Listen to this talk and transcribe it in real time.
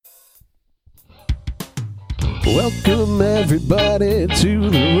Welcome everybody to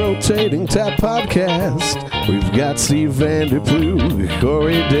the Rotating Tap Podcast. We've got Steve Vanderplug,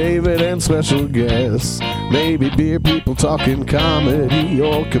 Corey David, and special guests. Maybe beer people talking comedy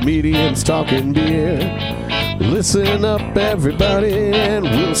or comedians talking beer. Listen up everybody and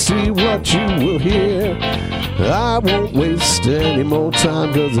we'll see what you will hear. I won't waste any more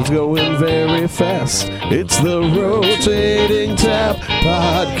time cause it's going very fast. It's the Rotating Tap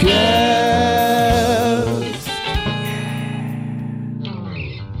Podcast.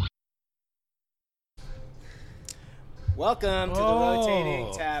 Welcome to the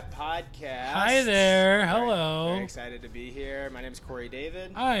Rotating Tap Podcast. Hi there. Hello. Very excited to be here. My name is Corey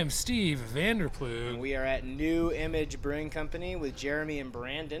David. I am Steve Vanderplug. And we are at New Image Brewing Company with Jeremy and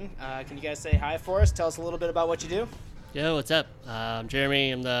Brandon. Can you guys say hi for us? Tell us a little bit about what you do. Yo, what's up? I'm Jeremy.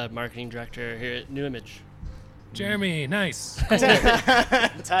 I'm the marketing director here at New Image. Jeremy, nice. Tight.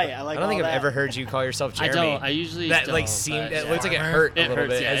 I like I don't think all I've that. ever heard you call yourself Jeremy. I don't. I usually that don't. like seemed. but It looks like it Farmer. hurt a It little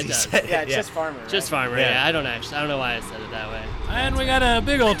hurts, bit. yeah, as it you does. said. Yeah, it's just farmer, right? Just farmer. Yeah. Yeah, I don't know why I said it that way. And we got a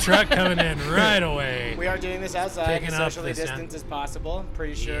big old truck coming in right away. We are doing this outside, Picking as up socially this distanced as possible.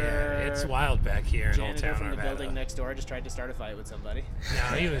 Pretty sure Yeah, it's wild back here in Old janitor Town from the Arvada. building next door just tried to start a fight with somebody.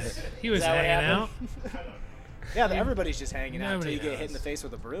 No, he was Is that what hanging out. happened? Yeah, everybody's just hanging out until Nobody you get hit in knows. the face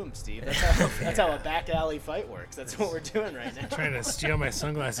with a broom, Steve. That's how a back alley fight works. That's what we're doing right now. Trying to steal my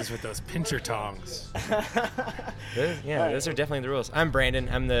sunglasses with those pincher tongs. Those are definitely the rules. I'm Brandon.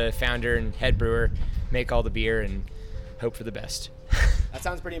 I'm the founder and head brewer. Make all the beer and hope for the best. That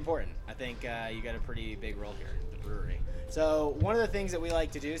sounds pretty important. I think you got a pretty big role here, the brewery. So one of the things that we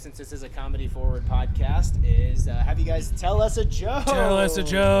like to do, since this is a comedy-forward podcast, is have you guys tell us a joke. Tell us a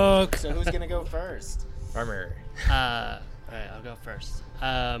joke. So who's going to go first? Farmer. All right, I'll go first.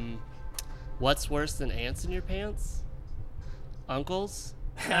 What's worse than ants in your pants? Uncles?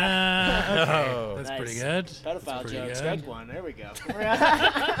 Okay. Oh. That's Nice. pretty good. Pedophile That's pretty jokes. good. Greg one. There we go.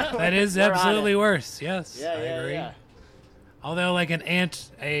 That is We're on absolutely it. worse. Yes, Yeah, I agree. yeah. Although, like, an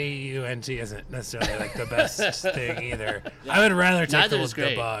ant, A-U-N-T, isn't necessarily, like, the best thing either. I would rather take Neither the is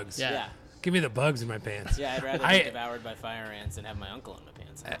great. bugs. Yeah. Yeah. Give me the bugs in my pants. Yeah, I'd rather be devoured by fire ants than have my uncle in my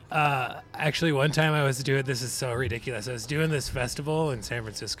pants. Actually, one time I was doing, this is so ridiculous, I was doing this festival in San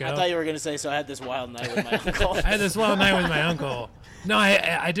Francisco. I thought you were going to say, so I had this wild night with my uncle. I had this wild night with my uncle. No,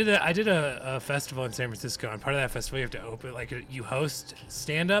 I did a festival in San Francisco, and part of that festival you have to open, like, you host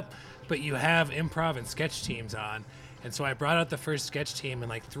stand-up, but you have improv and sketch teams on. And so I brought out the first sketch team, and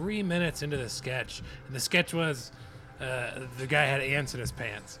like 3 minutes into the sketch, and the sketch was the guy had ants in his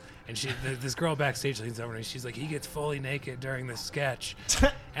pants. And this girl backstage leans over and she's like, he gets fully naked during the sketch.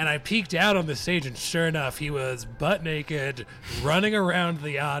 And I peeked out on the stage, and sure enough, he was butt naked, running around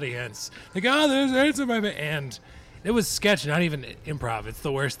the audience. Like, oh, there's ants in my pants. And it was sketch, not even improv. It's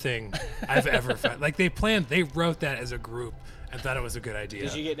the worst thing I've ever found. Like, they wrote that as a group and thought it was a good idea.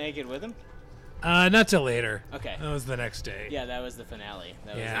 Did you get naked with him? Not till later. Okay. That was the next day. Yeah, that was the finale.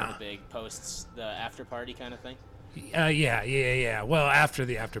 That was Yeah. like the big posts, the after party kind of thing. Yeah. Well, after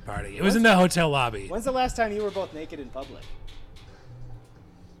the after party. It was in the hotel lobby. When's the last time you were both naked in public?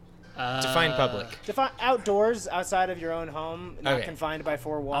 Define public. Outdoors, outside of your own home, not Okay. confined by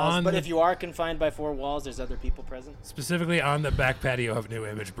four walls. But if you are confined by four walls, there's other people present. Specifically on the back patio of New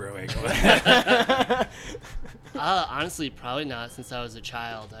Image Brewing. Honestly, probably not. Since I was a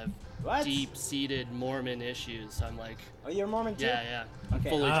child, I've What? deep-seated Mormon issues. So I'm like, Oh, you're Mormon too? yeah. Okay.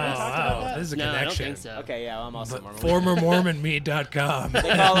 Fully Oh, dressed. talked about wow. that? This is a No, I don't connection. think so. Okay, yeah, well, I'm also Mormon. Formermormonmeat.com. They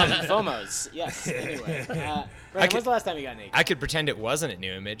call them FOMOs. Yes. Anyway, Brandon, when's the last time you got naked? I could pretend it wasn't at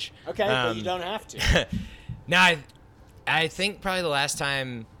New Image. Okay, but you don't have to. Now, I think probably the last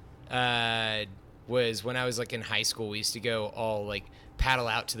time was when I was like in high school. We used to go all like paddle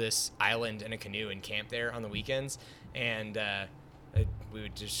out to this island in a canoe and camp there on the weekends, and we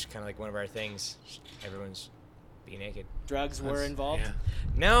would just kind of like one of our things. Everyone's be naked. Drugs were involved.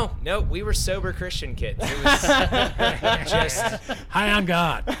 Yeah. No, we were sober Christian kids. It was just High on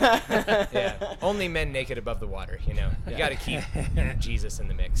God. only men naked above the water. You know, you got to keep Jesus in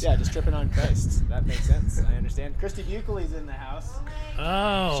the mix. Yeah, just tripping on Christ. That makes sense. I understand. Christy Buckley's in the house.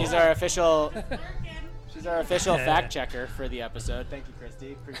 Oh. She's our official fact checker for the episode. Thank you,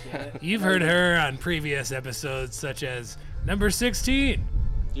 Christy. Appreciate it. You've heard her on previous episodes, such as number 16.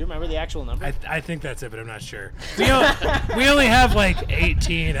 Do you remember the actual number? I think that's it, but I'm not sure. We only have like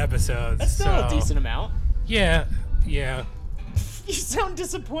 18 episodes. That's still so a decent amount. Yeah. You sound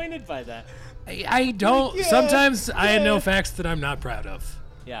disappointed by that. I don't. Yeah, Sometimes I know yeah. facts that I'm not proud of.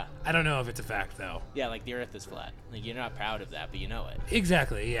 Yeah. I don't know if it's a fact, though. Yeah, like the Earth is flat. Like you're not proud of that, but you know it.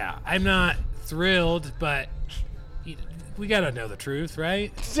 Exactly, yeah. I'm not thrilled, but We gotta know the truth,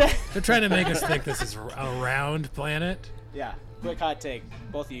 right? They're trying to make us think this is a round planet. Yeah. Quick hot take.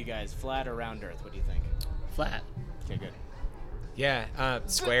 Both of you guys, flat or round Earth? What do you think? Flat. Okay, good. Yeah,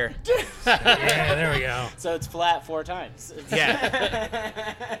 square. Yeah, there we go. So it's flat 4 times. Yeah.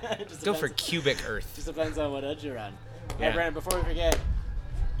 Just Go for depends- cubic Earth. Just depends on what edge you're on. Yeah. Hey, Brandon, before we forget,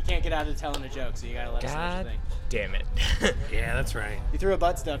 you can't get out of telling a joke, so you gotta let us know what you God think. damn it. Yeah, that's right. You threw a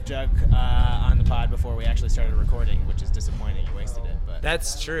butt stuff joke on the pod before we actually started recording, which is disappointing. You wasted it, but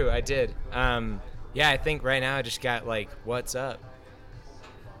That's true, I did. Yeah, I think right now I just got like, what's up?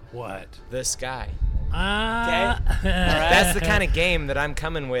 What? The sky. Okay. That's the kind of game that I'm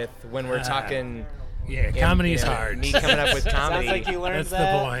coming with when we're talking. Yeah, comedy's you know, hard. Me coming up with comedy. Sounds like you learned That's the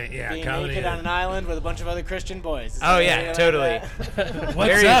that point. Yeah, being comedy naked is- on an island with a bunch of other Christian boys. Is Oh that yeah, anything like totally. that?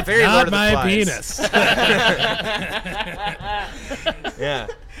 What's very- up? very Lord Not of the my Flies. penis. Yeah.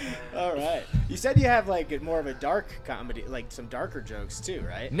 All right. You said you have like more of a dark comedy, like some darker jokes too,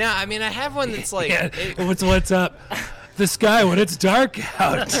 right? No, I mean I have one that's like. Yeah. What's up? The sky when it's dark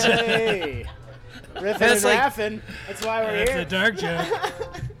out. Hey, riffing That's and like- raffing. That's why we're That's here. a dark joke.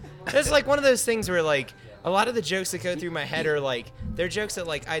 It's like one of those things where like a lot of the jokes that go through my head are like they're jokes that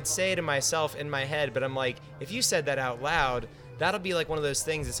like I'd say to myself in my head, but I'm like, if you said that out loud, that'll be like one of those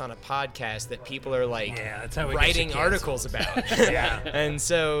things that's on a podcast that people are like Yeah, that's how we get writing you articles about. Yeah. And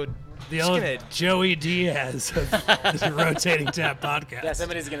so The just old gonna- Joey Diaz of the Rotating Tap podcast. Yeah,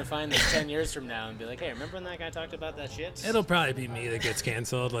 somebody's gonna find this 10 years from now and be like, "Hey, remember when that guy talked about that shit?" It'll probably be me that gets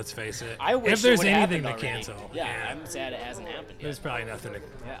canceled. Let's face it. I wish if there's it would've anything to happened already. cancel, Yeah, I'm sad it hasn't happened yet. there's probably nothing to.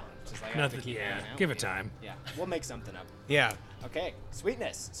 Yeah, just like I have to Nothing. keep Yeah, hanging out give with it you. time. Yeah, we'll make something up. yeah. Okay,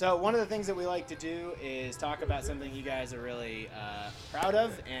 sweetness. So one of the things that we like to do is talk about something you guys are really proud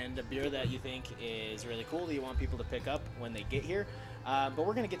of and a beer that you think is really cool that you want people to pick up when they get here. But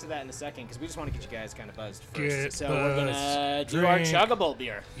we're going to get to that in a second because we just want to get you guys kind of buzzed first. Get So we're going to buzzed. do our Drink. chuggable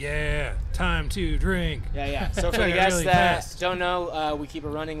beer. Yeah, time to drink. Yeah. So for the Chug it guys really that fast. don't know, we keep a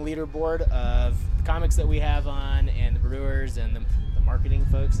running leaderboard of the comics that we have on and the brewers and the marketing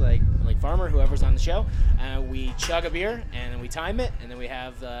folks like Farmer, whoever's on the show. We chug a beer and then we time it, and then we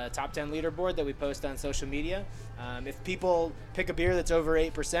have the top 10 leaderboard that we post on social media. If people pick a beer that's over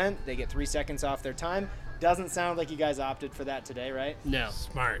 8%, they get 3 seconds off their time. Doesn't sound like you guys opted for that today, right? No.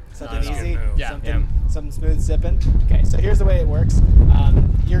 Smart. Something That's a good easy, move. Yeah. something smooth sipping. Okay, so here's the way it works.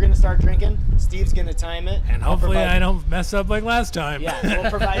 You're gonna start drinking. Steve's gonna time it, And I'll hopefully provide- I don't mess up like last time. Yeah, we'll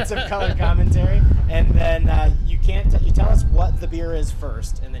provide some color commentary, and then you tell us what the beer is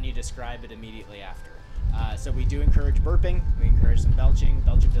first, and then you describe it immediately after. So we do encourage burping. We encourage some belching.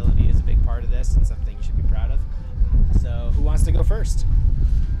 Belchability is a big part of this and something you should be proud of. So who wants to go first?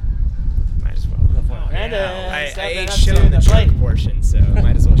 Might as well. Brandon, I stepping ate up shit to on the plate. chug portion, so I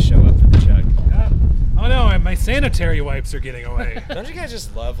might as well show up for the chug. Oh no, my sanitary wipes are getting away. Don't you guys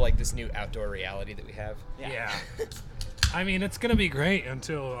just love like this new outdoor reality that we have? Yeah. I mean, it's gonna be great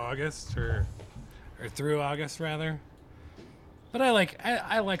until August, or through August rather. But I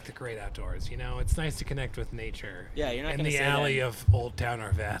like the great outdoors. You know, it's nice to connect with nature. Yeah, you're not in gonna the say alley that. of Old Town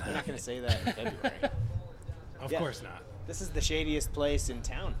We're Arvada. not going to say that in February. Of Yeah. course not. This is the shadiest place in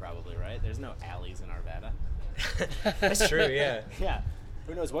town, probably, right? There's no alleys in Arvada. That's true, yeah. Yeah.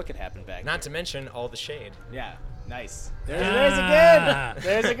 Who knows what could happen back Not here. to mention all the shade. Yeah. Nice. There's Ah. a good.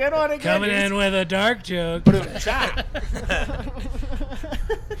 There's a good one again. Coming in with a dark joke. Cha.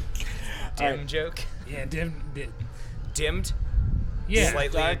 Dim joke. Yeah, Dimmed. yeah,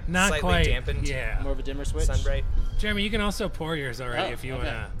 Slightly, dark, not slightly quite. dampened. Yeah, More of a dimmer switch. Sunbright. Jeremy, you can also pour yours already Oh, if you okay.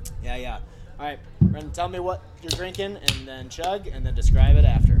 wanna. Yeah. All right, Brendan, tell me what you're drinking, and then chug, and then describe it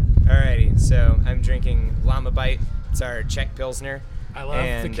after. Alrighty, so I'm drinking Llama Bite. It's our Czech Pilsner. I love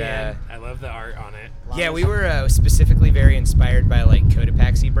And, the can. I love the art on it. Yeah, we were specifically very inspired by like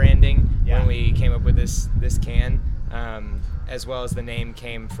Cotopaxi branding Yeah. when we came up with this can, as well as the name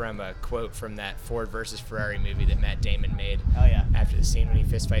came from a quote from that Ford versus Ferrari movie that Matt Damon made Oh yeah. after the scene when he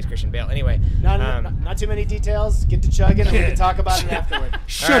fist fights Christian Bale. Anyway, Not too many details. Get to chugging, and we can talk about it afterward.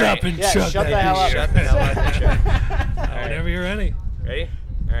 Shut Alright. up and Yeah, chug shut that the hell up. beer. Shut the hell up and chug. Whenever you're ready. Ready?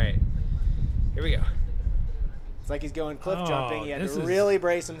 All right. Here we go. It's like he's going cliff Oh, jumping. He had this to is- really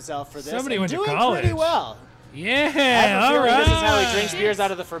brace himself for this. Somebody and went to doing college. pretty well. I Yeah, have a all feeling right. This is how he drinks beers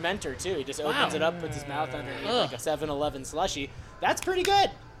out of the fermenter too. He just opens Wow. it up, puts his mouth underneath Ugh. like a 7-Eleven slushy. That's pretty good.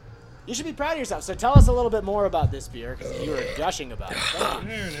 You should be proud of yourself. So tell us a little bit more about this beer because you were gushing about it. Thank you.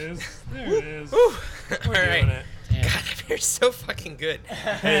 There it is. There it is. Woo. We're All right. doing it. Damn. God, that beer's so fucking good.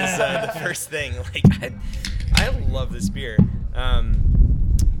 Is the first thing. Like, I love this beer.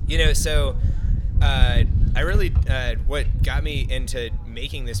 So I really what got me into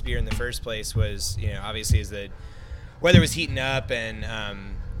making this beer in the first place was, obviously, as the weather was heating up, and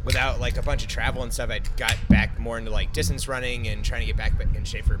without like a bunch of travel and stuff, I got back more into like distance running and trying to get back in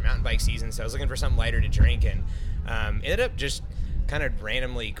shape for mountain bike season. So I was looking for something lighter to drink, and ended up just kind of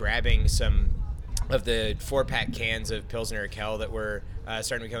randomly grabbing some of the 4-pack cans of Pilsner Urquell that were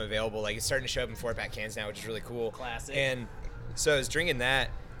starting to become available. Like, it's starting to show up in 4-pack cans now, which is really cool. Classic. And so I was drinking that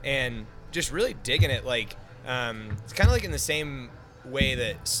and just really digging it. Like, it's kind of like in the same way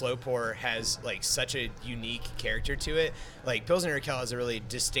that slow pour has like such a unique character to it. Like, Pilsner Urquell has a really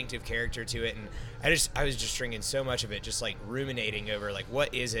distinctive character to it, and I was just drinking so much of it, just like ruminating over like,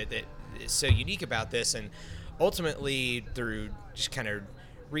 what is it that is so unique about this? And ultimately, through just kind of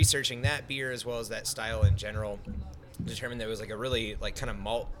researching that beer as well as that style in general, determined that it was like a really like kind of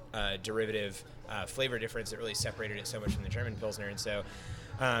malt derivative flavor difference that really separated it so much from the German Pilsner. And so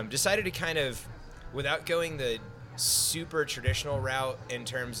decided to kind of, without going the super traditional route in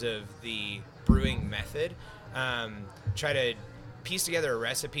terms of the brewing method, try to piece together a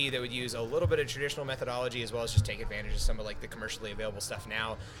recipe that would use a little bit of traditional methodology as well as just take advantage of some of like the commercially available stuff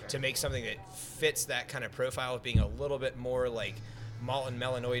now to make something that fits that kind of profile of being a little bit more like malt and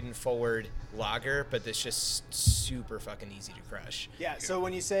melanoidin forward lager, but that's just super fucking easy to crush. Yeah, so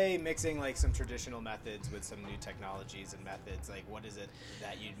when you say mixing like some traditional methods with some new technologies and methods, like what is it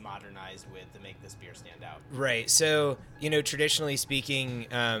that you'd modernize with to make this beer stand out? Right. So, traditionally speaking,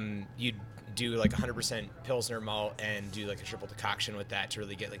 you'd do like 100% Pilsner malt and do like a triple decoction with that to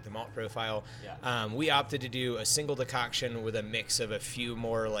really get like the malt profile. Yeah. We opted to do a single decoction with a mix of a few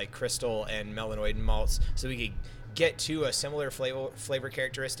more like crystal and melanoidin malts, so we could get to a similar flavor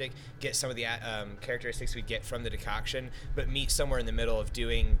characteristic, get some of the characteristics we get from the decoction, but meet somewhere in the middle of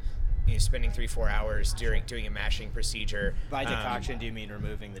doing, spending 3-4 hours doing a mashing procedure. By decoction, do you mean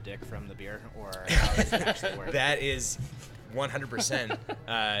removing the dick from the beer, or how does it actually work? That is 100%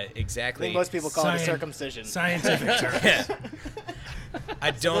 exactly. I think most people call it a circumcision. Scientific term. Yeah.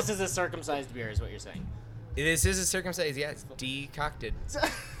 I So don't. this is a circumcised beer, is what you're saying. This is a circumcised. Yeah, it's decocted.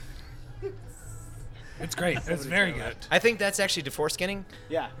 It's great. It's very good. I think that's actually deforeskinning.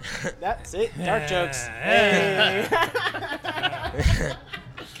 Yeah. That's it. Dark jokes. Yeah. Hey.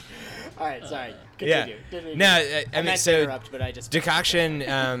 All right, sorry. Continue. Continue. No, I I mean, meant to so interrupt, but I just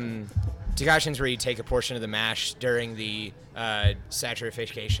decoction. Decoction's where you take a portion of the mash during the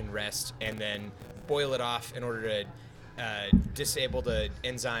saturification rest and then boil it off in order to disable the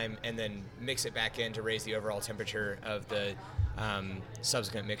enzyme and then mix it back in to raise the overall temperature of the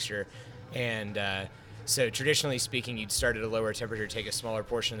subsequent mixture. And so traditionally speaking, you'd start at a lower temperature, take a smaller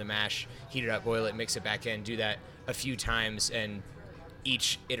portion of the mash, heat it up, boil it, mix it back in, do that a few times, and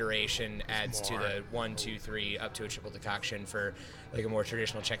each iteration adds to the 1, 2, 3 up to a triple decoction for like a more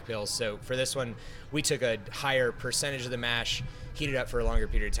traditional Czech pills. So for this one, we took a higher percentage of the mash, heated up for a longer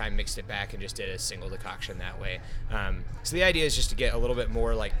period of time, mixed it back, and just did a single decoction that way. So the idea is just to get a little bit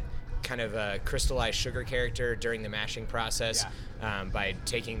more like kind of a crystallized sugar character during the mashing process, by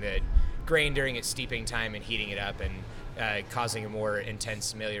taking the grain during its steeping time and heating it up and causing a more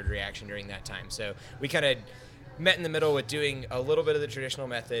intense Maillard reaction during that time. So we kind of met in the middle with doing a little bit of the traditional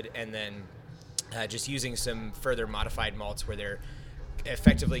method and then just using some further modified malts where they're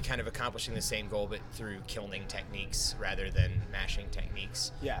effectively kind of accomplishing the same goal but through kilning techniques rather than mashing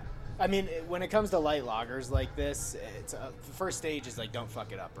techniques. Yeah. I mean, when it comes to light lagers like this, it's the first stage is like don't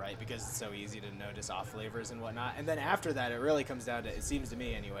fuck it up, right? Because it's so easy to notice off flavors and whatnot. And then after that, it really comes down to, it seems to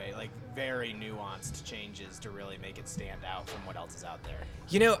me anyway, like very nuanced changes to really make it stand out from what else is out there.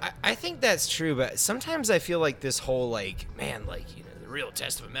 I think that's true, but sometimes I feel like this whole like, man, like, the real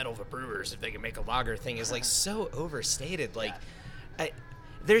test of a metal for brewers if they can make a lager thing is like so overstated. Like,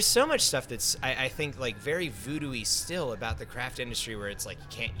 there's so much stuff that's, I think, like very voodoo-y still about the craft industry where it's like you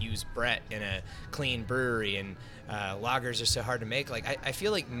can't use Brett in a clean brewery and lagers are so hard to make. Like, I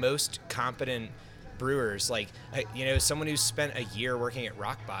feel like most competent brewers, like, someone who's spent a year working at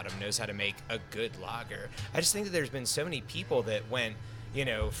Rock Bottom knows how to make a good lager. I just think that there's been so many people that went,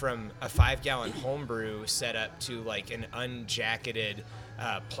 from a 5-gallon homebrew setup to like an unjacketed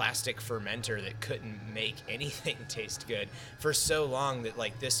plastic fermenter that couldn't make anything taste good for so long that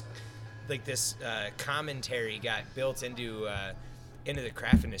this commentary got built into the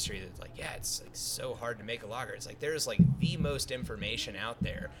craft industry that's like, yeah, it's like so hard to make a lager. It's like there's like the most information out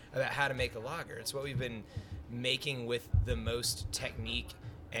there about how to make a lager. It's what we've been making with the most technique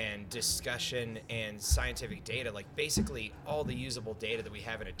and discussion and scientific data. Like basically all the usable data that we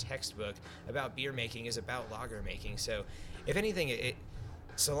have in a textbook about beer making is about lager making. So if anything,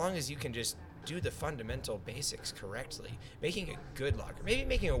 so long as you can just do the fundamental basics correctly, making a good lager, maybe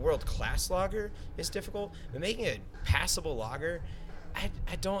making a world-class lager is difficult, but making a passable lager,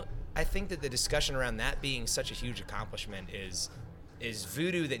 I don't I think that the discussion around that being such a huge accomplishment is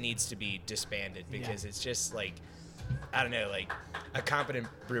voodoo that needs to be disbanded, because it's just like, I don't know, like a competent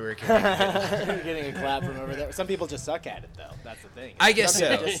brewer can You're getting a clap from over there. Some people just suck at it, though. That's the thing. I guess Some so.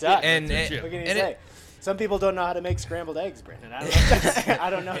 people just suck. And what can you and say? Some people don't know how to make scrambled eggs, Brandon. I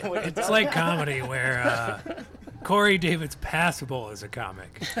don't know what to It's tell like you. comedy where Corey David's passable as a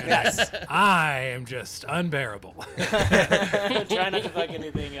comic. And Yes. I am just unbearable. Try not to fuck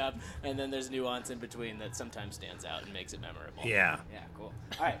anything up, and then there's nuance in between that sometimes stands out and makes it memorable. Yeah. Yeah, cool.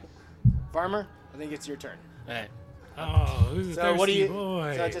 All right, Farmer, I think it's your turn. All right. Oh, who's a So thirsty what do you?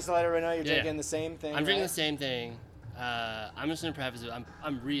 boy? So just to let everyone know, you're Yeah. drinking the same thing. I'm drinking right? the same thing. I'm just gonna preface it.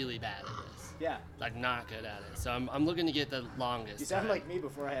 I'm really bad at this. Yeah. Like not good at it. So I'm looking to get the longest. You sound time. like me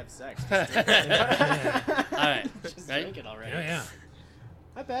before I have sex. All right. Just Right? drink it already. yeah.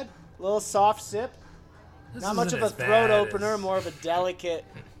 Not bad. A little soft sip. This Not much isn't of a as throat bad opener, as- more of a delicate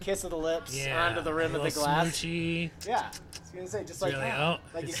kiss of the lips yeah, onto the rim a of the little glass. Smoochy. Yeah. I was gonna say just like really- that. oh,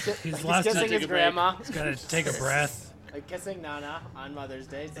 like he's- he's, he's like lost he's it. kissing Take his a break. grandma. Gotta take a breath. Like kissing Nana on Mother's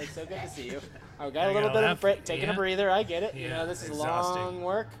Day. It's like so good to see you. I got a You little gotta bit of a laugh. break, taking Yeah. a breather. I get it. You Yeah, know, this is exhausting. long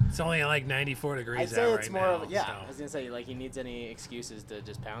work. It's only like 94 degrees I'd say out it's right more now. of a, yeah. so. I was gonna say like he needs any excuses to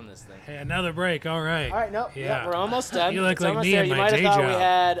just pound this thing. Hey, another break. All right. All right, no, yeah, we're almost done. You look It's like almost me there. in You my might have day thought we job.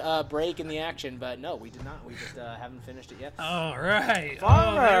 had a break in the action, but no, we did not. We just haven't finished it yet. All right.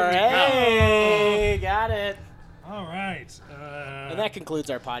 Farmer, Oh, there we go. hey, got it. All right. And that concludes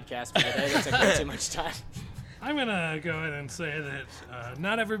our podcast for today. That took way too much time. I'm going to go ahead and say that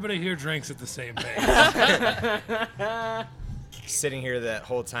not everybody here drinks at the same pace. sitting here that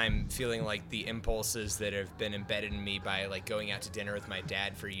whole time feeling like the impulses that have been embedded in me by like going out to dinner with my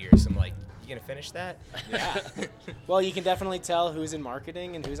dad for years. I'm like, you gonna finish that? Yeah. Well, you can definitely tell who's in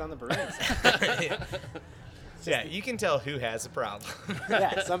marketing and who's on the brewing side. Yeah, you can tell who has a problem.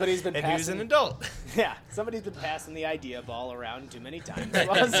 Yeah, somebody's been and who's passing. an adult. Yeah, somebody's been passing the idea ball around too many times.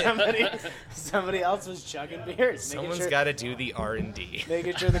 While somebody else was chugging beers. Someone's got to do the R&D.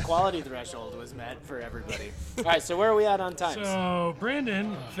 Making sure the quality threshold was met for everybody. All right, so where are we at on time? So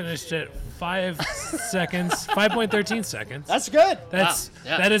Brandon finished at 5 seconds, 5.13 seconds. That's good. That's Wow,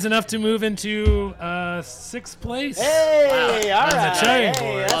 yeah. that is enough to move into 6th place. Hey, Wow. all On the right. cutting Hey,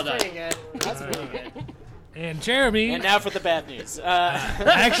 board. that's Well done. pretty good. That's pretty good. And Jeremy, And now for the bad news.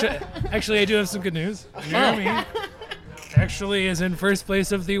 actually, I do have some good news. Jeremy actually is in first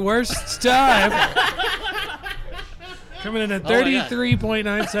place of the worst time, coming in at Oh my God.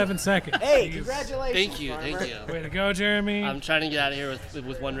 33.97 seconds. Hey, He's- congratulations. Thank you, Farmer. thank you. Way to go, Jeremy. I'm trying to get out of here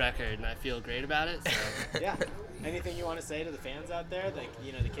with one record, and I feel great about it. So. Yeah. Anything you want to say to the fans out there? Like,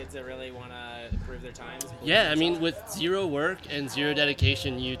 you know, the kids that really want to improve their times? Yeah, I mean, with zero work and zero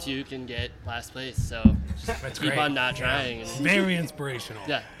dedication, you too can get last place. So That's keep great. on not trying. And, Very inspirational.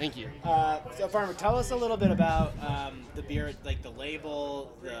 yeah, thank you. So, Farmer, tell us a little bit about the beer, like the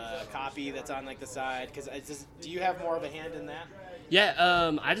label, the copy that's on like the side. Because do you have more of a hand in that?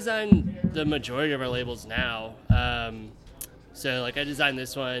 Yeah, I design the majority of our labels now. So, like, I designed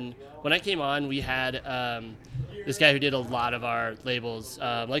this one. When I came on, we had this guy who did a lot of our labels.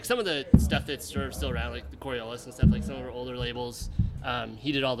 Like, some of the stuff that's sort of still around, like the Coriolis and stuff, like some of our older labels.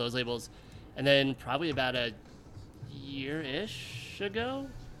 He did all those labels. And then probably about a year-ish ago,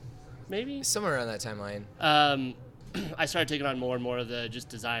 maybe? Somewhere around that timeline. I started taking on more and more of the just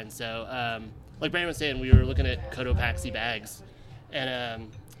design. So, like Brandon was saying, we were looking at Cotopaxi bags, and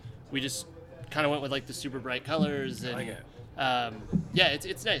we just kind of went with like the super bright colors. And like it. yeah,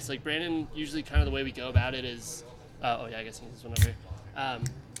 it's nice. Like Brandon, usually kind of the way we go about it is, oh yeah, I guess this one over here.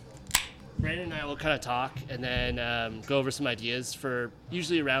 Brandon and I will kind of talk and then go over some ideas for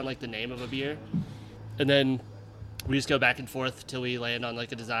usually around like the name of a beer, and then we just go back and forth till we land on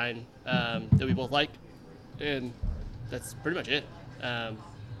like a design that we both like, and that's pretty much it.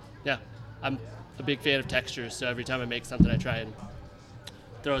 Yeah, I'm a big fan of textures, so every time I make something, I try and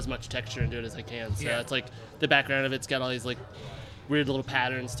throw as much texture into it as I can. So Yeah. it's like the background of it's got all these like weird little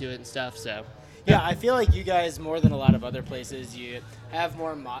patterns to it and stuff. So Yeah, I feel like you guys, more than a lot of other places, you have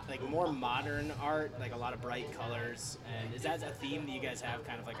more more modern art, like a lot of bright colors. And is that a theme that you guys have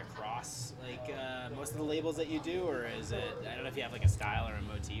kind of like across like most of the labels that you do, or is it? I don't know if you have like a style or a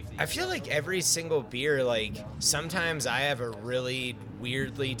motif. That you I feel like every single beer, like sometimes I have a really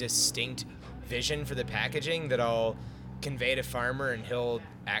weirdly distinct vision for the packaging that I'll convey to Farmer and he'll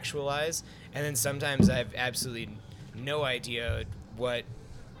actualize, and then sometimes I have absolutely no idea what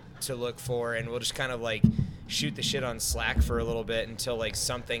to look for, and we'll just kind of like shoot the shit on Slack for a little bit until like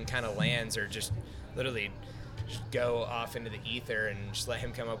something kind of lands, or just literally just go off into the ether and just let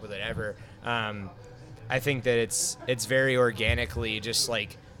him come up with whatever. I think that it's very organically just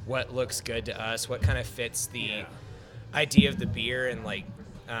like what looks good to us, what kind of fits the idea of the beer, and like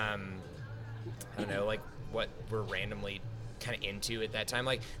I don't know, like what we're randomly kind of into at that time.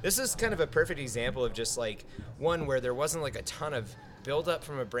 Like this is kind of a perfect example of just like one where there wasn't like a ton of build up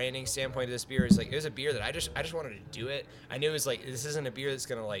from a branding standpoint of this beer. Is like it was a beer that I just wanted to do it. I knew it was like this isn't a beer that's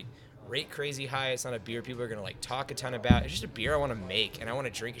gonna like rate crazy high. It's not a beer people are gonna like talk a ton about. It's just a beer I want to make and I want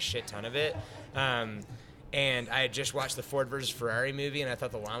to drink a shit ton of it. And I had just watched the Ford versus Ferrari movie, and I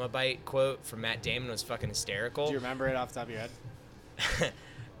thought the llama bite quote from Matt Damon was fucking hysterical. Do you remember it off the top of your head?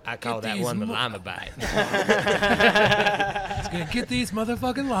 I call that one the llama bite. It's gonna get these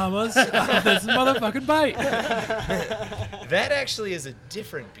motherfucking llamas off this motherfucking bite. That actually is a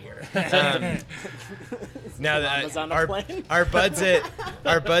different beer. Now Llamas on a our plane? our buds at Take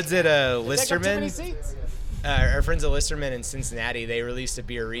up too many Listerman, seats. our friends at Listerman in Cincinnati, they released a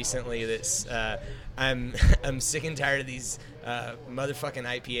beer recently that's I'm sick and tired of these motherfucking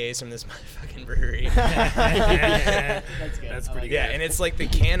IPAs from this motherfucking brewery. That's good. That's pretty Yeah, good. and it's like the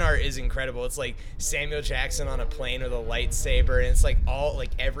can art is incredible. It's like Samuel Jackson on a plane with a lightsaber, and it's like all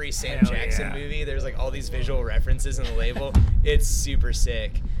like every Sam Hell Jackson yeah. movie. There's like all these visual references in the label. It's super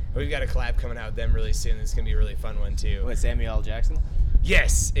sick. We've got a collab coming out with them really soon. It's gonna be a really fun one too. What, Samuel L. Jackson?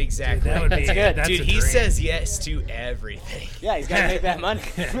 Yes, exactly. That would be That's good. That's Dude, a he dream. says yes to everything. Yeah, he's got to make that money.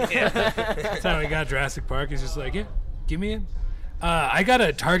 That's how we got Jurassic Park. He's just like, yeah, give me in. I got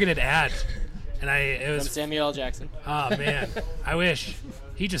a targeted ad, and it From was. Samuel L. Jackson. Oh man, I wish.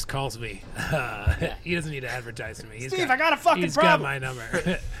 He just calls me. He doesn't need to advertise to me. Steve, I got a fucking He's problem. got my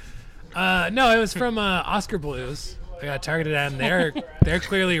number. No, it was from Oscar Blues. I got a targeted ad, and they're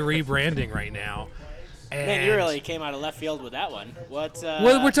clearly rebranding right now. And Man, you really came out of left field with that one. What?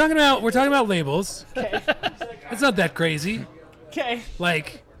 well, we're talking about labels. It's not that crazy. Okay.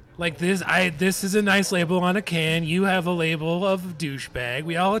 Like this. This is a nice label on a can. You have a label of douchebag.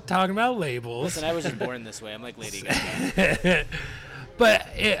 We all are talking about labels. Listen, I was just born this way. I'm like Lady Gaga. But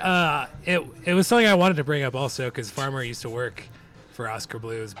it was something I wanted to bring up also because Farmer used to work for Oscar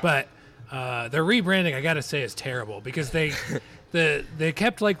Blues. But the rebranding, I gotta say, is terrible because they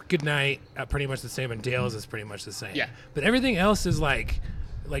kept like Goodnight pretty much the same, and Dale's is pretty much the same. Yeah. But everything else is like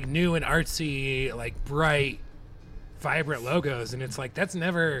new and artsy, like bright, vibrant logos, and it's like that's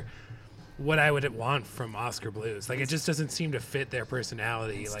never what I would want from Oscar Blues. Like it just doesn't seem to fit their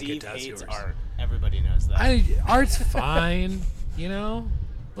personality like it Steve does hates yours. art. Everybody knows that. Art's fine, you know.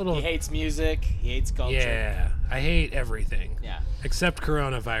 Little. He hates music. He hates culture. Yeah, I hate everything. Yeah. Except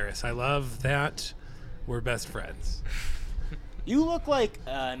coronavirus. I love that. We're best friends. You look like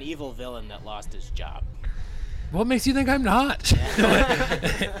an evil villain that lost his job. What makes you think I'm not?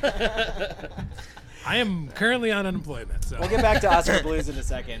 I am currently on unemployment. So. We'll get back to Oscar Blues in a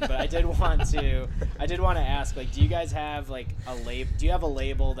second, but I did want to ask, like, do you guys have like a label? Do you have a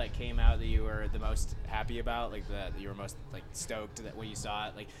label that came out that you were the most happy about, like that you were most like stoked that when you saw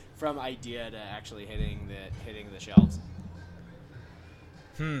it, like from idea to actually hitting the shelves?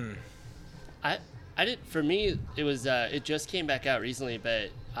 I did. For me, it was it just came back out recently, but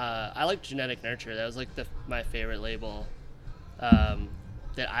I like Genetic Nurture. That was like my favorite label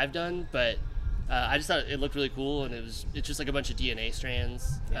that I've done. But I just thought it looked really cool, and it's just like a bunch of DNA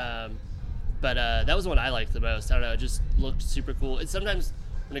strands. But that was the one I liked the most. I don't know, it just looked super cool. It's sometimes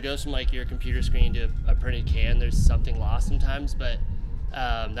when it goes from like your computer screen to a printed can, there's something lost sometimes. But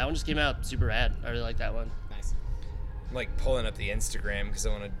that one just came out super rad. I really like that one. Nice. I'm like pulling up the Instagram because I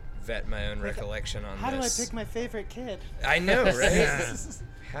want to vet my own recollection on How this. do I pick my favorite kid? I know, right?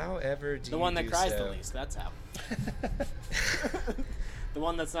 However, do The you one that do cries so? the least. That's how. The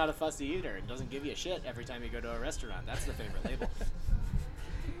one that's not a fussy eater and doesn't give you a shit every time you go to a restaurant. That's the favorite label.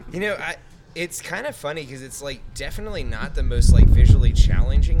 You know, it's kind of funny because it's like definitely not the most like visually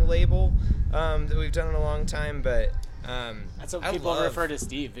challenging label that we've done in a long time, but That's what I people love- refer to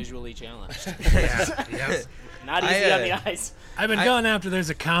Steve, visually challenged. yeah. Not easy on the I- eyes. I've been going after.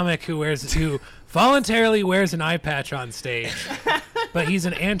 There's a comic who voluntarily wears an eye patch on stage, but he's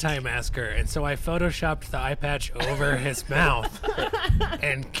an anti-masker, and so I photoshopped the eye patch over his mouth,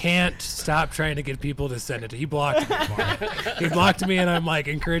 and can't stop trying to get people to send it. He blocked me for it. He blocked me, and I'm like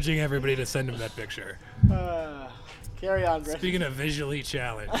encouraging everybody to send him that picture. Carry on, Brett. Speaking of visually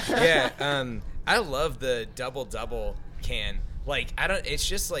challenged, Yeah, I love the double can. Like it's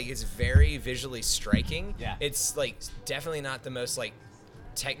just like it's very visually striking. Yeah. It's like definitely not the most like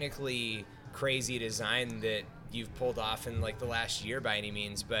technically crazy design that you've pulled off in like the last year by any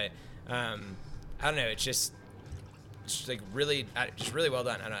means, but I don't know, it's just like really just really well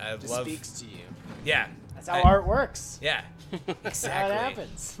done. I don't know, I It love speaks to you. Yeah. That's how art works. Yeah. That's how Exactly. it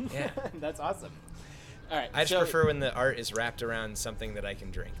happens. Yeah. That's awesome. All right. I just so prefer when the art is wrapped around something that I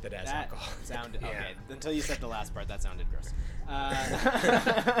can drink that has that alcohol. sounded okay. Yeah. Until you said the last part, that sounded gross. Or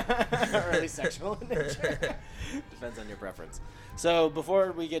at least sexual in nature. Depends on your preference. So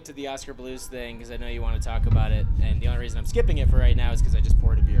before we get to the Oscar Blues thing, because I know you want to talk about it, and the only reason I'm skipping it for right now is because I just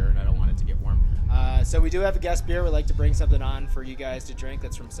poured a beer and I don't want it to get warm. So we do have a guest beer. We'd like to bring something on for you guys to drink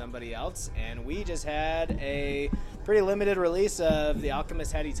that's from somebody else, and we just had a pretty limited release of the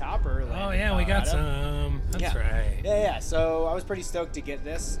Alchemist Heady Topper. Oh yeah, we got some. That's right. Yeah. So I was pretty stoked to get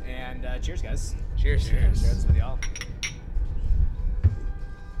this, and cheers, guys. Cheers. Cheers with y'all.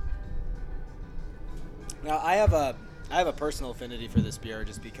 Now I have a personal affinity for this beer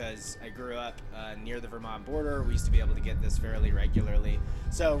just because I grew up near the Vermont border. We used to be able to get this fairly regularly.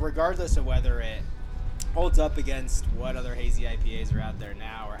 So regardless of whether it holds up against what other hazy IPAs are out there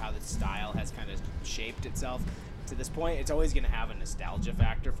now or how the style has kind of shaped itself to this point, it's always going to have a nostalgia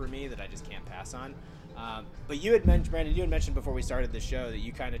factor for me that I just can't pass on. But you had mentioned, Brandon, you had mentioned before we started the show that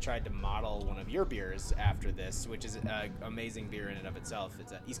you kind of tried to model one of your beers after this, which is an amazing beer in and of itself.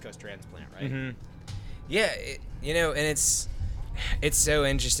 It's an East Coast Transplant, right? Mm-hmm. Yeah, and it's so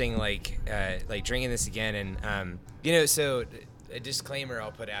interesting, like drinking this again, and so a disclaimer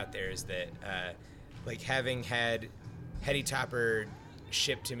I'll put out there is that like having had Heady Topper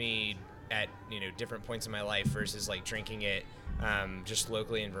shipped to me at different points in my life versus like drinking it just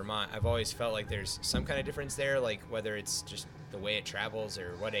locally in Vermont, I've always felt like there's some kind of difference there, like whether it's just the way it travels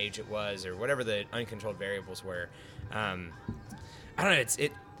or what age it was or whatever the uncontrolled variables were. I don't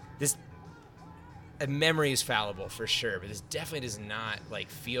know. A memory is fallible for sure, but this definitely does not like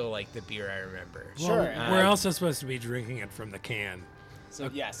feel like the beer I remember. Sure. We're also supposed to be drinking it from the can. So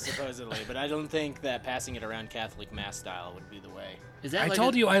yes, supposedly, but I don't think that passing it around Catholic Mass style would be the way. Is that I like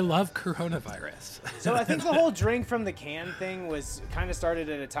told you I love coronavirus. So I think the whole drink from the can thing was kind of started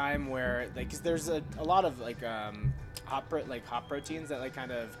at a time where, like, 'cause there's a lot of like hop proteins that like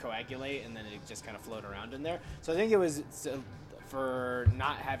kind of coagulate and then it just kind of float around in there. So I think it was for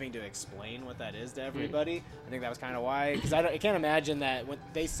not having to explain what that is to everybody. I think that was kind of why, because I can't imagine that when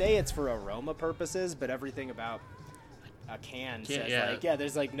they say it's for aroma purposes, but everything about a can says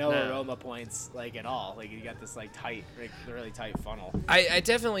there's like no aroma points like at all. Like you got this like tight, like really tight funnel. I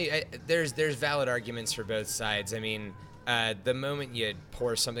definitely there's valid arguments for both sides. I mean, the moment you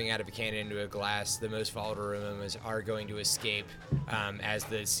pour something out of a can into a glass, the most volatile aromas are going to escape as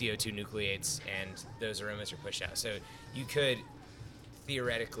the CO2 nucleates, and those aromas are pushed out. So you could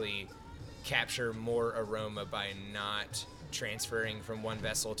theoretically capture more aroma by not transferring from one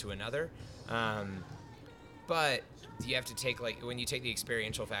vessel to another. But you have to take, like, when you take the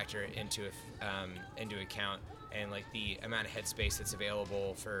experiential factor into account and like the amount of headspace that's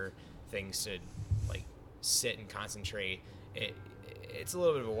available for things to like sit and concentrate, it's a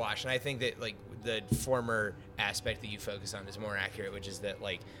little bit of a wash. And I think that like the former aspect that you focus on is more accurate, which is that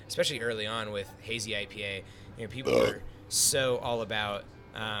like especially early on with hazy IPA, people were so all about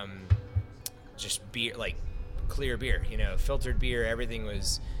just beer, like clear beer, filtered beer. Everything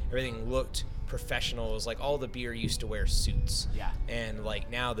looked professional. It was like all the beer used to wear suits. Yeah. And like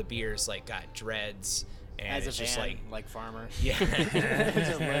now the beer's like got dreads. And as it's a just van, like farmer. Yeah.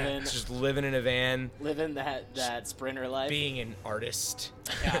 just living in a van. Living that sprinter life. Being an artist.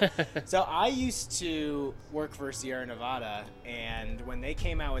 Yeah. So I used to work for Sierra Nevada, and when they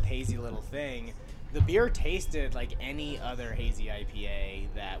came out with Hazy Little Thing, the beer tasted like any other hazy IPA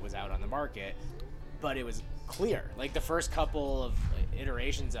that was out on the market, but it was clear. Like the first couple of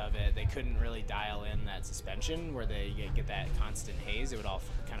iterations of it, they couldn't really dial in that suspension where they get that constant haze. It would all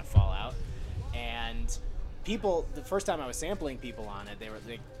kind of fall out. And people, the first time I was sampling people on it,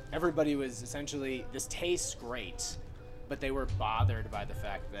 everybody was essentially, this tastes great, but they were bothered by the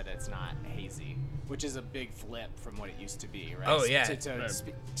fact that it's not hazy, which is a big flip from what it used to be, right? Oh, yeah.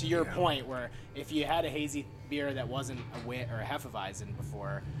 To your point, where if you had a hazy beer that wasn't a wit or a Hefeweizen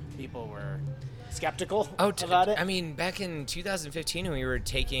before, people were skeptical about it. I mean, back in 2015 when we were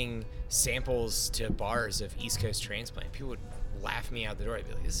taking samples to bars of East Coast Transplant, people would laugh me out the door. I'd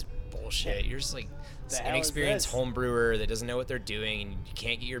be like, this is bullshit. You're just like this inexperienced home brewer that doesn't know what they're doing, and you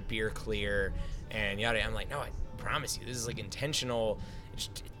can't get your beer clear, and yada. I'm like, no, I promise you, this is like intentional.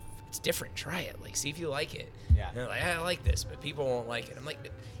 It's different. Try it. Like, see if you like it. Yeah. And they're like, I like this, but people won't like it. I'm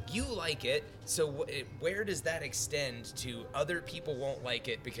like, you like it, so where does that extend to other people won't like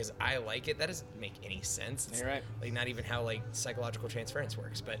it because I like it? That doesn't make any sense. It's You're right. Like not even how like psychological transference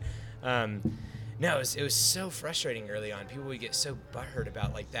works. But no, it was so frustrating early on. People would get so butthurt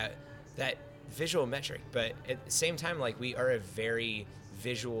about like that visual metric. But at the same time, like we are a very,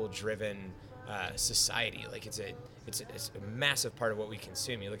 visual-driven society. Like it's a massive part of what we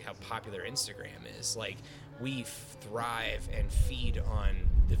consume. You look how popular Instagram is. Like we thrive and feed on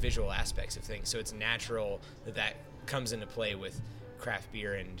the visual aspects of things. So it's natural that comes into play with craft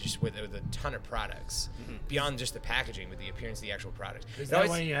beer and just with a ton of products beyond just the packaging, with the appearance of the actual product. Is that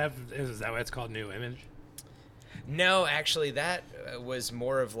why it's called New Image? No, actually, that was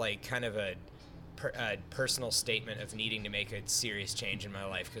more of like kind of a personal statement of needing to make a serious change in my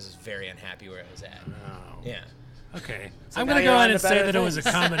life because I was very unhappy where I was at. Oh. Yeah. Okay. So I'm now going to go you're ahead on and to say better that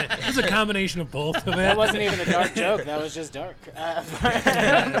it was a combination of both of it. That wasn't even a dark joke. That was just dark.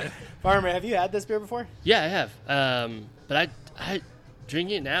 Farmer, have you had this beer before? Yeah, I have. But I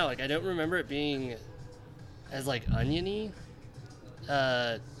drinking it now, like I don't remember it being as like oniony.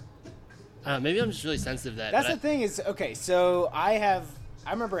 Maybe I'm just really sensitive to that. That's the thing is, okay, so I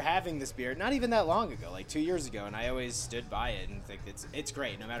remember having this beer not even that long ago, like 2 years ago, and I always stood by it and think it's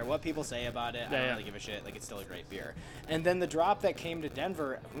great. No matter what people say about it, I don't really give a shit. Like, it's still a great beer. And then the drop that came to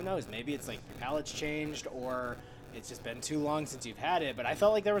Denver, who knows, maybe it's like your palate's changed or it's just been too long since you've had it, but I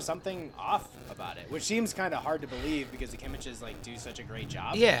felt like there was something off about it, which seems kind of hard to believe because the Kimmiches like do such a great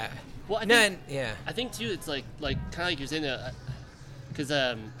job. Yeah. Well, I think too, it's like kind of like you're saying that, because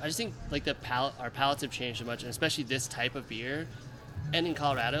I just think like our palates have changed so much, and especially this type of beer. And in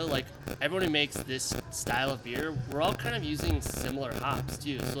Colorado, like everyone who makes this style of beer, we're all kind of using similar hops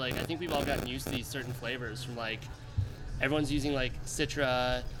too. So like I think we've all gotten used to these certain flavors from like everyone's using like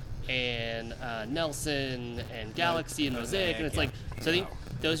Citra and Nelson and Galaxy and Mosaic, and it's like, so I think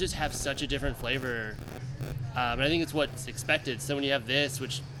those just have such a different flavor, and I think it's what's expected. So when you have this,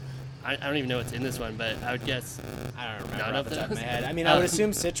 which I don't even know what's in this one, but I would guess I don't remember none off of the top of those. my head. I mean, I would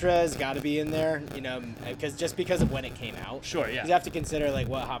assume Citra's got to be in there, you know, because of when it came out. Sure, yeah. You have to consider like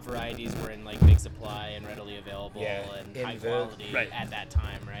what hop varieties were in like big supply and readily available and in high vogue. quality Right. at that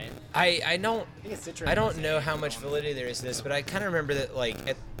time, right? I don't think it's Citra I and don't Mosaic know how are much going on. validity there is to this, but I kind of remember that like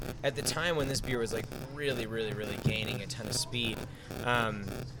at the time when this beer was like really gaining a ton of speed,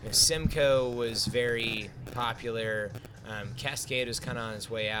 Simcoe was very popular. Cascade was kind of on its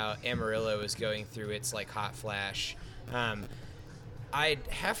way out. Amarillo was going through its like hot flash. I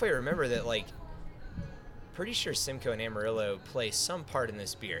halfway remember that like pretty sure Simcoe and Amarillo play some part in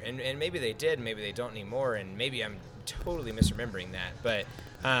this beer, and maybe they did, maybe they don't anymore, and maybe I'm totally misremembering that. But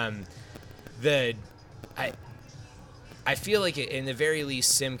I feel like in the very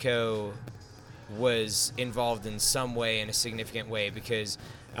least Simcoe was involved in some way, in a significant way, because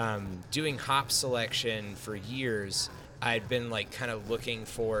doing hop selection for years, I'd been like kind of looking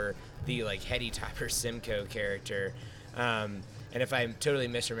for the like Heady Topper Simcoe character. And if I totally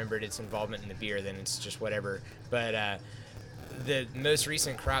misremembered its involvement in the beer, then it's just whatever. But the most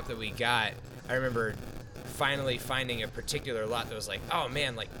recent crop that we got, I remember finally finding a particular lot that was like, oh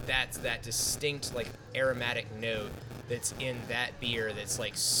man, like that's that distinct like aromatic note that's in that beer that's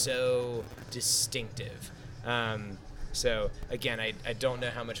like so distinctive. So again, I don't know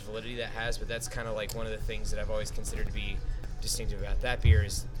how much validity that has, but that's kind of like one of the things that I've always considered to be distinctive about that beer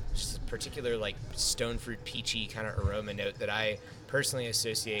is just a particular like stone fruit peachy kind of aroma note that I personally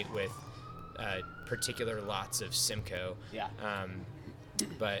associate with particular lots of Simcoe. Yeah.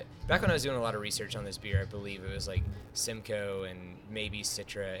 But back when I was doing a lot of research on this beer, I believe it was like Simcoe and maybe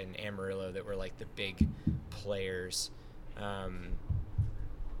Citra and Amarillo that were like the big players.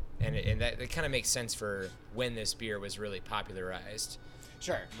 And that kind of makes sense for when this beer was really popularized.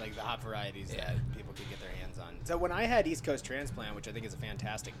 Sure, like the hop varieties that people could get their hands on. So when I had East Coast Transplant, which I think is a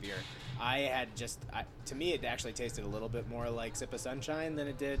fantastic beer, I had to me it actually tasted a little bit more like Sip of Sunshine than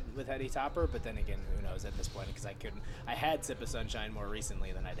it did with Heady Topper, but then again, who knows at this point, because I had Sip of Sunshine more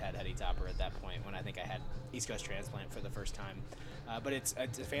recently than I'd had Heady Topper at that point when I think I had East Coast Transplant for the first time. But it's a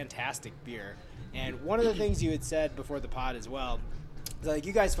fantastic beer. And one of the things you had said before the pod as well, like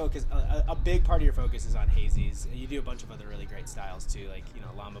you guys focus a big part of your focus is on hazies. You do a bunch of other really great styles too, like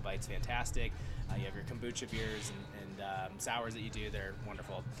Llama Bite's fantastic. You have your kombucha beers and sours that you do; they're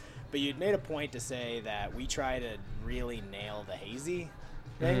wonderful. But you'd made a point to say that we try to really nail the hazy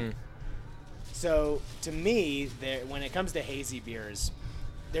thing. Mm-hmm. So to me, when it comes to hazy beers,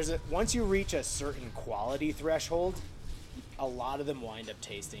 once you reach a certain quality threshold, a lot of them wind up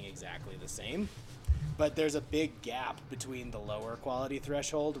tasting exactly the same. But there's a big gap between the lower quality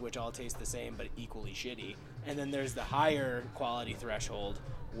threshold, which all taste the same but equally shitty, and then there's the higher quality threshold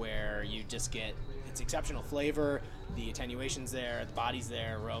where you just get it's exceptional flavor, the attenuation's there, the body's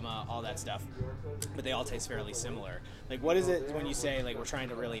there, aroma, all that stuff, but they all taste fairly similar. Like, what is it when you say like we're trying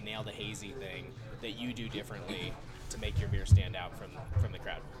to really nail the hazy thing that you do differently to make your beer stand out from the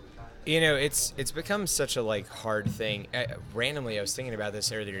crowd? You know, it's become such a like hard thing. Randomly, I was thinking about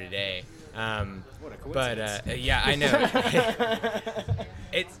this earlier today. What a coincidence. But yeah, I know.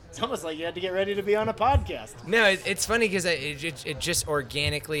 It's almost like you had to get ready to be on a podcast. No, it's funny because it just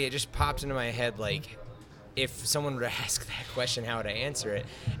organically, it just popped into my head like, if someone were to ask that question, how would I answer it?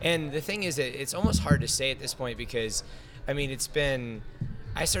 And the thing is that it's almost hard to say at this point because, I mean,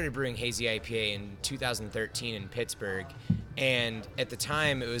 I started brewing hazy IPA in 2013 in Pittsburgh, and at the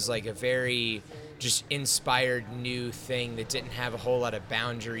time it was like a very just inspired new thing that didn't have a whole lot of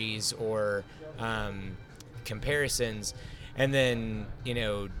boundaries or comparisons. And then, you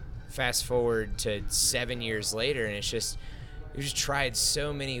know, fast forward to 7 years later, and we just tried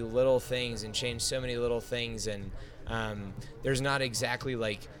so many little things and changed so many little things, and there's not exactly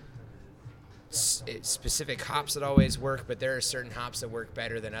like specific hops that always work, but there are certain hops that work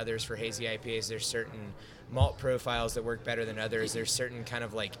better than others for hazy IPAs. There's certain malt profiles that work better than others. There's certain kind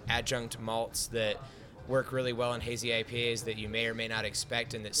of like adjunct malts that work really well in hazy IPAs that you may or may not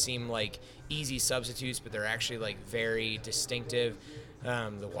expect and that seem like easy substitutes, but they're actually like very distinctive.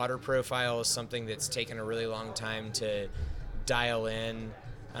 The water profile is something that's taken a really long time to dial in,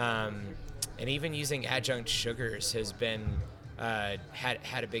 and even using adjunct sugars has been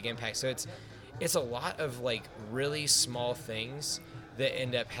had a big impact. So it's a lot of like really small things that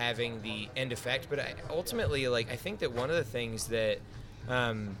end up having the end effect. But ultimately, like I think that one of the things that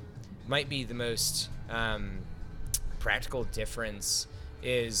might be the most practical difference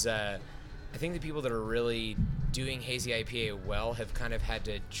is I think the people that are really doing hazy IPA well have kind of had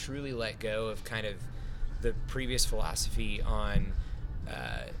to truly let go of kind of the previous philosophy on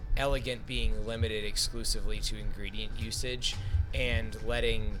elegant being limited exclusively to ingredient usage and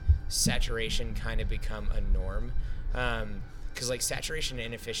letting saturation kind of become a norm. Because like saturation and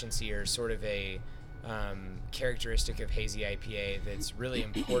inefficiency are sort of a characteristic of hazy IPA that's really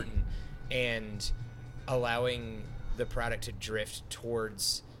important, and allowing the product to drift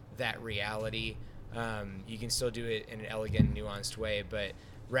towards that reality. You can still do it in an elegant, nuanced way, but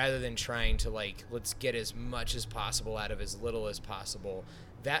rather than trying to like, let's get as much as possible out of as little as possible,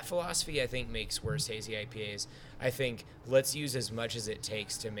 that philosophy I think makes worse hazy IPAs. I think let's use as much as it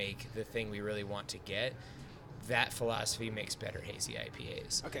takes to make the thing we really want to get. That philosophy makes better hazy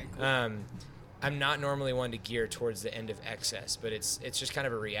IPAs. Okay, cool. I'm not normally one to gear towards the end of excess, but it's just kind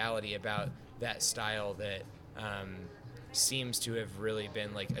of a reality about that style that seems to have really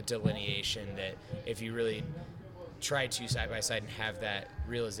been like a delineation that if you really try two side by side and have that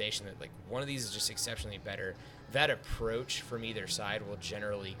realization that like one of these is just exceptionally better, that approach from either side will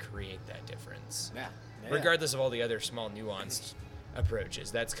generally create that difference. Yeah. Regardless of all the other small nuanced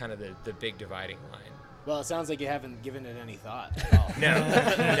approaches. That's kind of the big dividing line. Well, it sounds like you haven't given it any thought at all. No.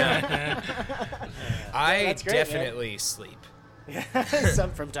 I That's great, definitely sleep.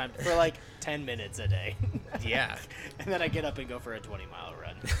 Some from time for like 10 minutes a day. Yeah. And then I get up and go for a 20-mile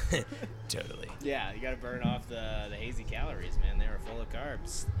run. Totally. Yeah, you got to burn off the hazy calories, man. They are full of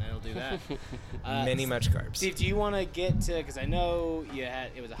carbs. That'll do that. Much carbs. Steve, do you want to get to, because I know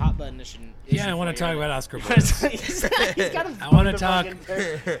it was a hot button issue. Yeah, I want to talk about Oscar Blues. He's got a I want to talk.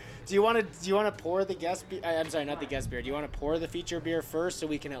 Do you want to pour the guest beer? I'm sorry, not the guest beer. Do you want to pour the feature beer first so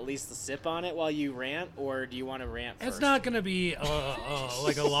we can at least sip on it while you rant, or do you want to rant first? It's not going to be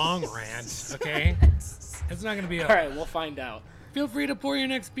like a long rant, okay? It's not going to be All right, we'll find out. Feel free to pour your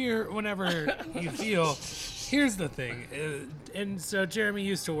next beer whenever you feel. Here's the thing. And so Jeremy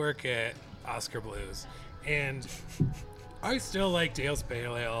used to work at Oscar Blues, and I still like Dale's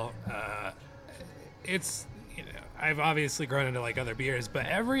Pale Ale. It's, I've obviously grown into like other beers, but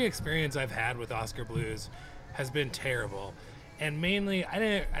every experience I've had with Oscar Blues has been terrible. And mainly, I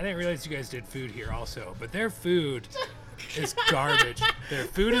didn't realize you guys did food here also, but their food is garbage. Their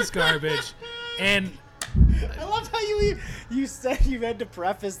food is garbage, and I love how you said you had to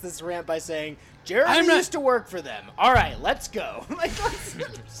preface this rant by saying Jeremy used to work for them. All right, let's go.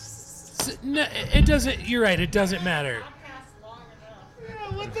 No, it doesn't. You're right. It doesn't matter.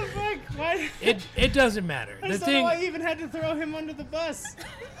 Yeah, what the fuck? Why? It doesn't matter. I just don't know why you even had to throw him under the bus.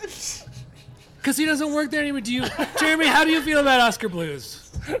 Because he doesn't work there anymore. Jeremy? How do you feel about Oscar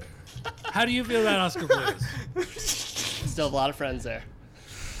Blues? How do you feel about Oscar Blues? Still have a lot of friends there.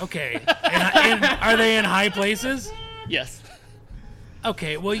 Okay. And are they in high places? Yes.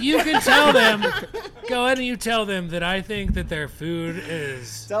 Okay, well, you can tell them. Go ahead and you tell them that I think that their food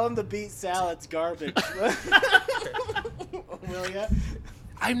is. Tell them the beet salad's garbage. Will ya?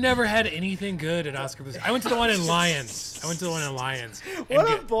 I've never had anything good at Oscar Blues. I went to the one in Lyons.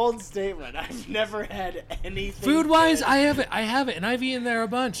 What a bold statement. I've never had anything. Food-wise, good. I haven't, and I've eaten there a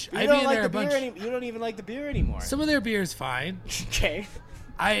bunch. You I've don't eaten like there the a bunch. beer you don't even like the beer anymore. Some of their beer is fine. Okay.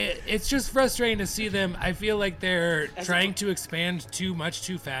 It's just frustrating to see them. I feel like they're trying to expand too much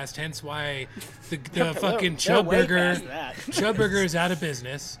too fast. Hence why the fucking They're way Chub past that. Burger is out of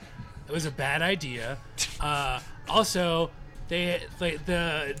business. It was a bad idea. Also, they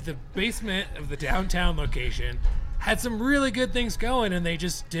the basement of the downtown location had some really good things going, and they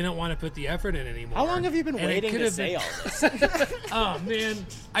just didn't want to put the effort in anymore. How long have you been And it waiting could to have say been- all this? Oh man,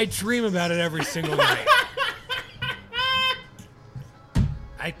 I dream about it every single night.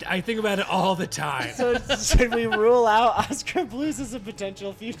 I think about it all the time. So should we rule out Oscar Blues as a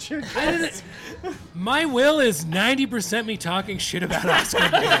potential future guest? My will is 90% me talking shit about Oscar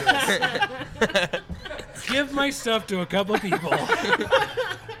Blues. Give my stuff to a couple people.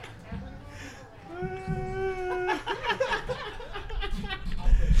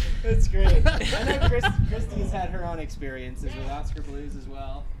 That's great. I know Christy's had her own experiences with Oscar Blues as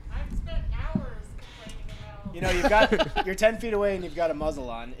well. I've spent hours complaining about. You know, you're 10 feet away and you've got a muzzle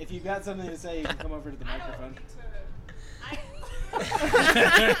on. If you've got something to say, you can come over to the microphone. You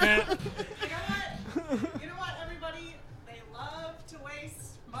know what, everybody? They love to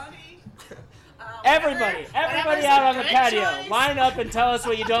waste money. Everybody Whatever's out a on the good patio, choice, line up and tell us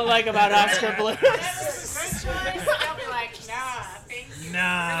what you don't like about Oscar Blues. whatever's a good choice, they'll be like, nah, things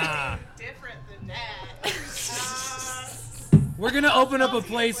Nah. different than that. We're gonna open up a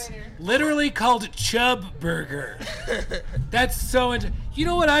place literally called Chub Burger. That's so you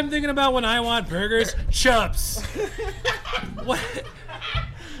know what I'm thinking about when I want burgers? Chubs.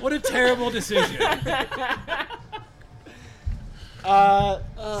 What a terrible decision.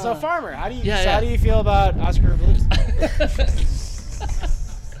 So Farmer, how do you Yeah, yeah. how do you feel about Oscar Blues?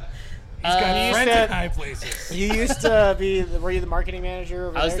 He's got used friends to- at high places. You used to be. Were you the marketing manager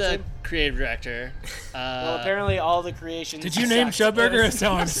over I was there the too? creative director. Well, apparently all the creations. Did you name sucked. Chub Burger?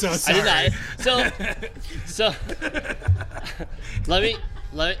 So I'm so I sorry. did not. So let me.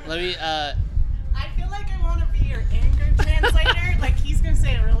 I feel like I want to be your anger translator. Like he's gonna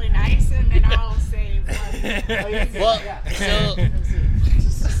say it really nice, and then I'll say. Well,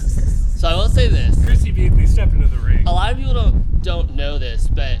 so I will say this. Christy Beakley, step into the ring. A lot of people don't know this,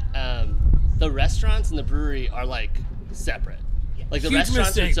 but the restaurants and the brewery are like separate. Like the Huge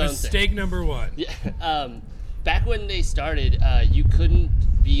restaurants are mistake. its own thing. Mistake number one. Yeah. Back when they started, you couldn't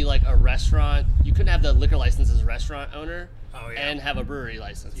be like a restaurant. You couldn't have the liquor license as a restaurant owner Oh, yeah. and have a brewery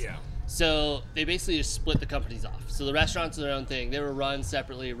license. Yeah. So they basically just split the companies off. So the restaurants are their own thing. They were run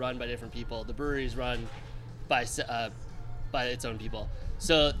separately, run by different people. The brewery's run by its own people.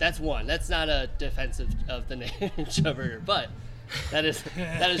 So that's one. That's not a defensive of the name Chub Burger, but that is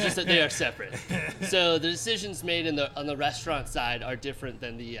just that they are separate. So the decisions made on the restaurant side are different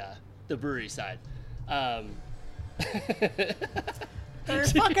than the brewery side. Their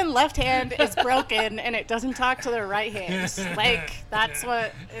fucking left hand is broken and it doesn't talk to their right hand. Like, that's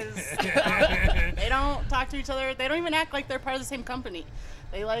what is. They don't talk to each other. They don't even act like they're part of the same company.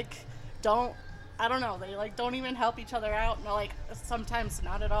 They, like, don't. I don't know. They, like, don't even help each other out. No, like, sometimes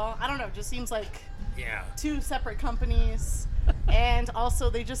not at all. I don't know. It just seems like Yeah. two separate companies. And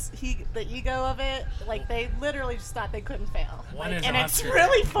also, the ego of it, like, they literally just thought they couldn't fail. One Like, is and it's Oscar.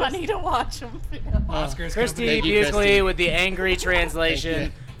 really funny to watch them fail. Oscar's Christy company. Thank you, Beasley Christy. with the angry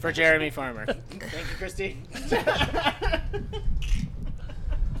translation Thank for Jeremy Farmer. Thank you, Christy.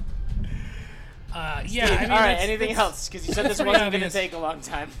 Yeah. I mean, All right. it's- Anything it's- else? Because you said this pretty wasn't going to obvious. take a long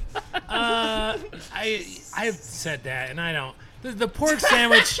time. I've said that, and I don't. The pork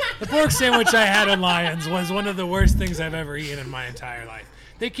sandwich, I had in Lyons was one of the worst things I've ever eaten in my entire life.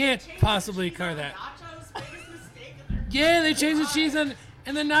 They can't possibly carve that. Nachos, biggest mistake of their Yeah, they changed the cheese and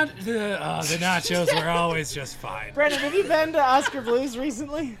the nachos were always just fine. Brandon, have you been to Oscar Blues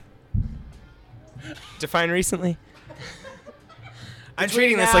recently? Define recently. I'm Between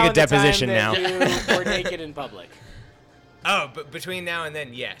treating this now like a and the time deposition that now. You were naked in public. Oh, but between now and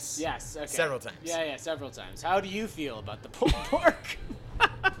then, yes. Yes. Okay. Several times. Yeah, several times. How do you feel about the pulled pork?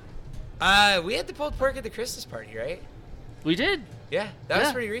 We had the pulled pork at the Christmas party, right? We did, Yeah, that was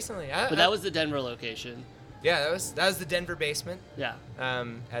Yeah. pretty recently. but that was the Denver location. yeah, that was the Denver basement, Yeah.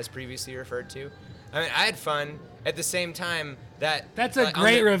 as previously referred to. I mean, I had fun. At the same time, That's a on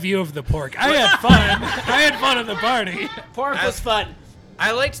great the- review of the pork. I had fun. I had fun at the party. Pork was fun.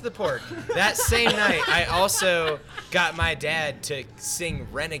 I liked the pork. That same night, I also got my dad to sing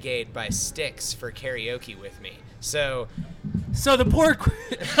 "Renegade" by Styx for karaoke with me. So So the pork,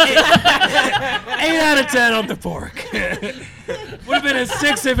 8 out of 10 on the pork. Would have been a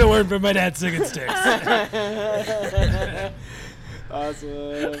 6 if it weren't for my dad singing Sticks.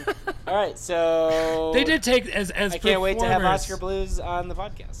 Awesome. All right, so They did take as I can't wait to have performers- Oscar Blues on the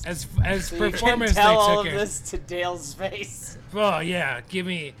podcast. As so you can performers, tell they all took of it. this to Dale's face. Oh yeah, give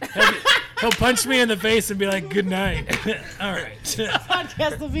me. He'll punch me in the face and be like, "Good night." All right.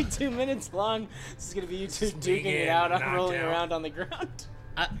 Podcast will be 2 minutes long. This is gonna be you two duking it out, knocked rolling out. around on the ground.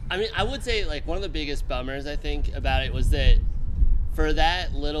 I mean, I would say like one of the biggest bummers I think about it was that for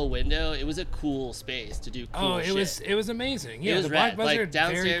that little window, it was a cool space to do cool It shit. was amazing. Yeah, it was the rad. Black Buzzard Like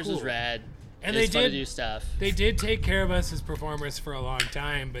downstairs very cool. was rad. And it was they fun did to do stuff. They did take care of us as performers for a long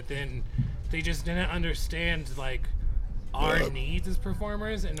time, but then they just didn't understand like our needs as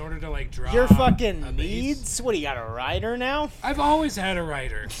performers in order to like draw Your a fucking base. needs? What do you got, a rider now? I've always had a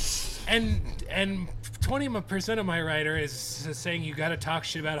writer, and 20% of my writer is saying you got to talk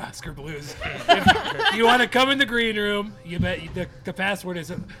shit about Oscar Blues. If you want to come in the green room, you bet the password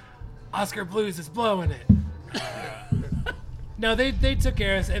is Oscar Blues is blowing it. No, they took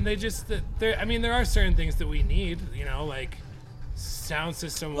care of us, and they just I mean there are certain things that we need, you know, like sound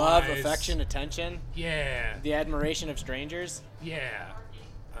system Love, wise. affection, attention, Yeah, the admiration of strangers, yeah.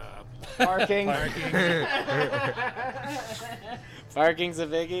 parking. Parking. Parking's a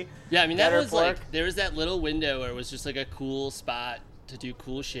biggie. Yeah, I mean that Better was pork. like there was that little window where it was just like a cool spot to do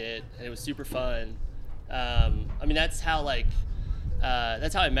cool shit, and it was super fun. I mean that's how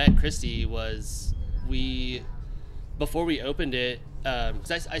that's how I met Christy. Was before we opened it,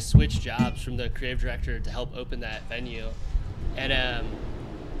 because I switched jobs from the creative director to help open that venue, and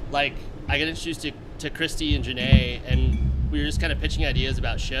like I got introduced to Christy and Janae, and we were just kind of pitching ideas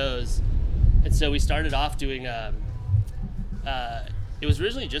about shows, and so we started off doing. It was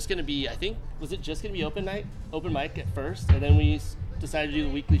originally just going to be, I think, was it just going to be open mic at first, and then we decided to do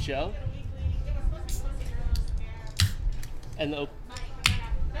the weekly show. And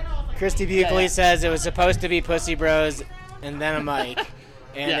Christy Buckley Yeah. says it was supposed to be Pussy Bros and then a mic,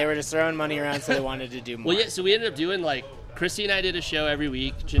 and Yeah. they were just throwing money around, so they wanted to do more. well, yeah, so we ended up doing like Christy and I did a show every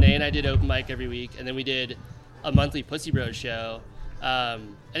week, Janae and I did open mic every week, and then we did a monthly Pussy Bros show,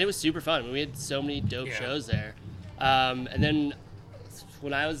 and it was super fun. I mean, we had so many dope Yeah. shows there. And then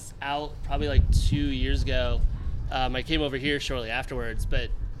when I was out probably like 2 years ago, I came over here shortly afterwards, but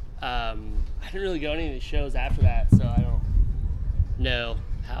I didn't really go to any of the shows after that, so I don't know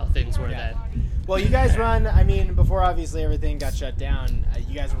how things were then. Well, you guys run. I mean, before obviously everything got shut down,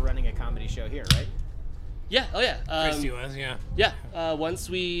 you guys were running a comedy show here, right? Yeah, oh yeah. Christy was, yeah. Yeah, once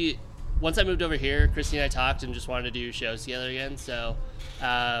I moved over here, Christy and I talked and just wanted to do shows together again. So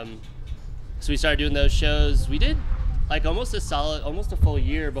we started doing those shows. We did like almost a full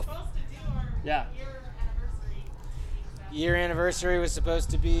year before. Yeah. Year anniversary was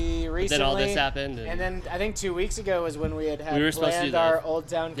supposed to be recently. Then all this happened, and then I think 2 weeks ago was when we had We were supposed to planned do our that. Old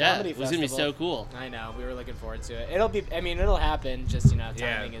Town Yeah, Comedy it was Festival. gonna be so cool. I know. We were looking forward to it. It'll happen. Just Yeah.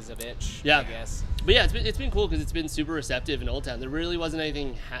 timing is a bitch. Yeah. I guess. But yeah, it's been cool because it's been super receptive in Old Town. There really wasn't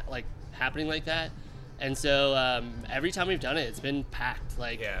anything happening like that, and so every time we've done it, it's been packed.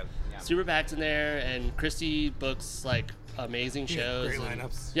 Like Yeah. super packed in there. And Christy books like amazing Yeah, shows. great and-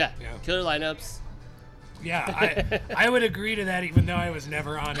 lineups. Yeah, Yeah. killer lineups. Yeah, I would agree to that, even though I was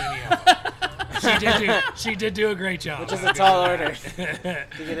never on any of them. She did do a great job. Which is a tall order to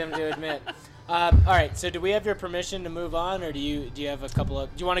get him to admit. All right. So, do we have your permission to move on, or do you have a couple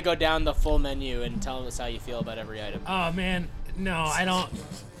of? Do you want to go down the full menu and tell us how you feel about every item? Oh man, no, I don't.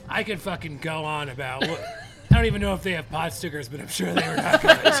 I could fucking go on about. I don't even know if they have pot stickers, but I'm sure they were not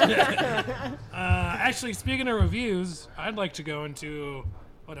good. Actually, speaking of reviews, I'd like to go into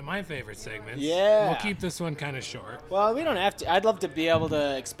one of my favorite segments. Yeah. We'll keep this one kind of short. Well, we don't have to. I'd love to be able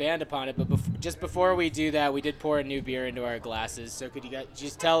to expand upon it, but just before we do that, we did pour a new beer into our glasses. So, could you guys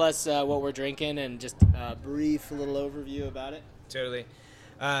just tell us what we're drinking and just a brief little overview about it? Totally.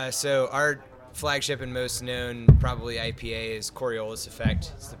 So our flagship and most known probably IPA is Coriolis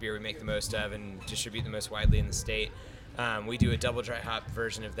Effect. It's the beer we make the most of and distribute the most widely in the state. We do a double dry hop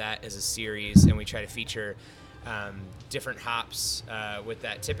version of that as a series, and we try to feature different hops with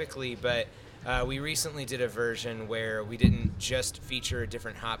that typically, but we recently did a version where we didn't just feature a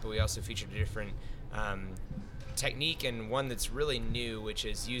different hop, but we also featured a different technique, and one that's really new, which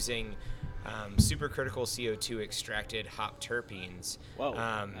is using supercritical CO2 extracted hop terpenes. Whoa,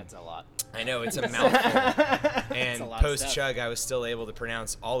 that's a lot. I know, it's a mouthful. And a lot of post chug, I was still able to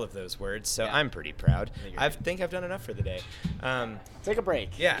pronounce all of those words, so Yeah. I'm pretty proud. you're I think I've done enough for the day. Take a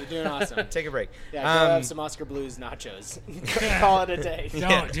break. Yeah. You're doing awesome. Take a break. Yeah, go have some Oscar Blues nachos. Call it a day.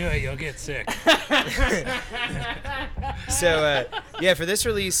 Don't do it, you'll get sick. So, yeah, for this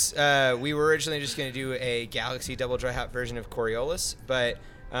release, we were originally just going to do a Galaxy double dry hop version of Coriolis, but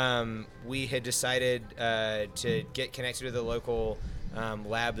we had decided to get connected with a local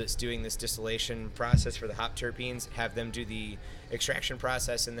lab that's doing this distillation process for the hop terpenes, have them do the extraction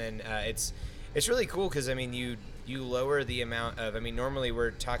process, and then it's really cool because, I mean, you lower the amount of, I mean, normally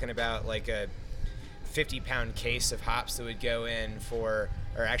we're talking about like a 50-pound case of hops that would go in for,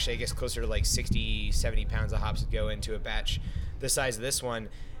 or actually I guess closer to like 60, 70 pounds of hops would go into a batch the size of this one,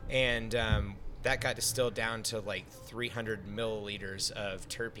 and that got distilled down to like 300 milliliters of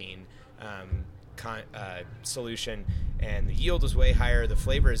terpene solution, and the yield was way higher. The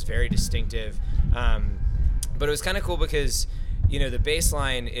flavor is very distinctive, but it was kind of cool because, you know, the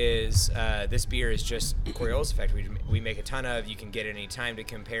baseline is this beer is just Coriolis Effect. We make a ton of. You can get it any time to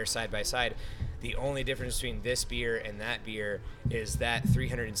compare side by side. The only difference between this beer and that beer is that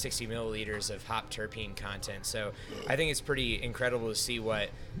 360 milliliters of hop terpene content. So I think it's pretty incredible to see what,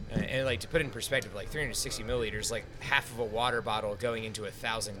 and like to put it in perspective, like 360 milliliters, like half of a water bottle going into a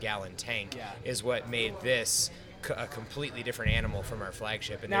 1,000-gallon tank is what made this a completely different animal from our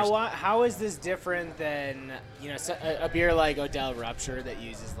flagship. And now, how is this different than, you know, a beer like Odell Rupture that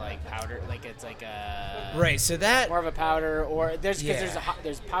uses like powder, like it's like a right? So that more of a powder, or there's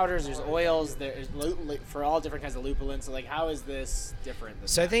there's powders, there's oils, there's for all different kinds of lupulin. So like, how is this different?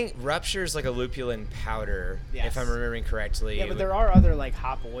 So I think Rupture is like a lupulin powder, if I'm remembering correctly. Yeah, but there are other like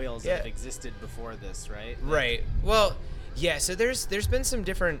hop oils that have existed before this, right? Right. Well. Yeah, so there's been some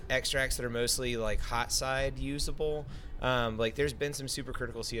different extracts that are mostly like hot side usable. Like there's been some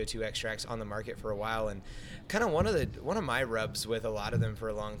supercritical CO2 extracts on the market for a while, and kind of one of my rubs with a lot of them for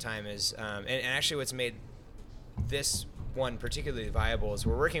a long time is, and actually what's made this one particularly viable is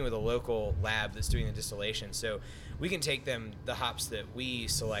we're working with a local lab that's doing the distillation, so we can take the hops that we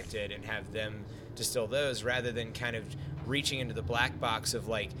selected and have them distill those rather than kind of reaching into the black box of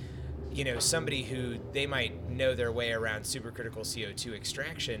like, you know, somebody who they might know their way around supercritical CO2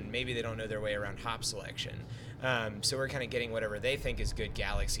 extraction, maybe they don't know their way around hop selection. So we're kind of getting whatever they think is good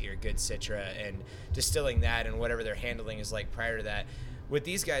Galaxy or good Citra and distilling that, and whatever their handling is like prior to that. With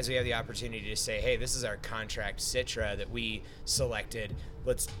these guys, we have the opportunity to say, hey, this is our contract Citra that we selected.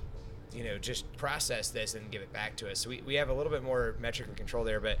 Let's, you know, just process this and give it back to us. So we have a little bit more metric and control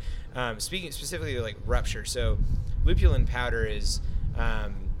there. But speaking specifically like Rupture, so lupulin powder is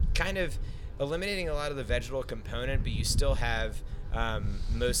kind of eliminating a lot of the vegetal component, but you still have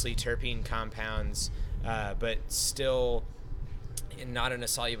mostly terpene compounds, but still not in a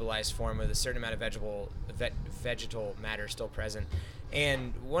solubilized form with a certain amount of vegetal matter still present.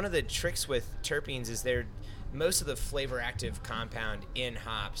 And one of the tricks with terpenes is most of the flavor active compound in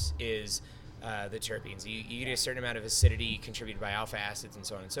hops is the terpenes. You get a certain amount of acidity contributed by alpha acids and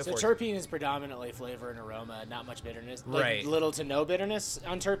so on and so forth. So terpene is predominantly flavor and aroma, not much bitterness. Like right. Little to no bitterness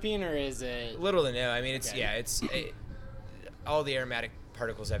on terpene, or is it? Little to no. I mean, all the aromatic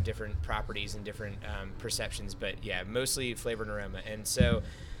particles have different properties and different perceptions, but yeah, mostly flavor and aroma. And so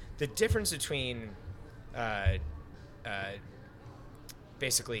the difference between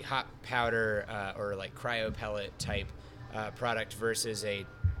basically hop powder or like cryo pellet type product versus a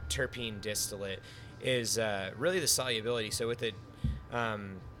terpene distillate is really the solubility. So with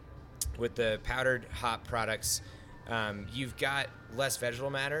the powdered hop products, you've got less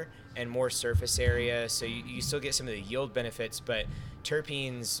vegetal matter and more surface area, so you still get some of the yield benefits, but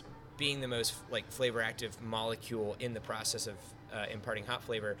terpenes being the most like flavor active molecule in the process of imparting hop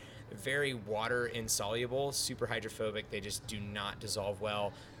flavor, very water insoluble, super hydrophobic. They just do not dissolve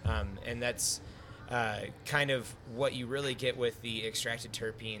well, and that's kind of what you really get with the extracted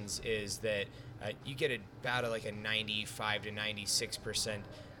terpenes is that you get about a 95 to 96%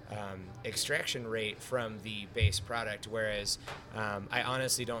 extraction rate from the base product, whereas I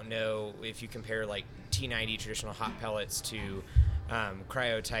honestly don't know if you compare like T90 traditional hop pellets to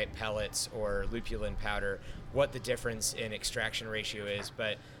cryo type pellets or lupulin powder, what the difference in extraction ratio is,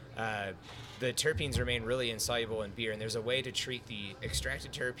 but the terpenes remain really insoluble in beer, and there's a way to treat the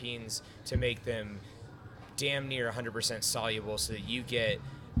extracted terpenes to make them damn near 100% soluble so that you get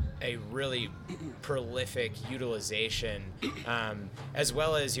a really prolific utilization, as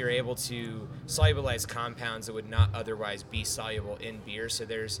well as you're able to solubilize compounds that would not otherwise be soluble in beer. So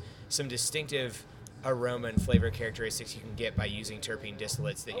there's some distinctive aroma and flavor characteristics you can get by using terpene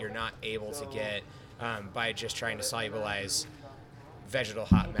distillates that you're not able to get by just trying to solubilize vegetal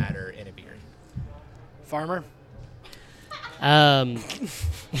hop matter in a beer. Farmer?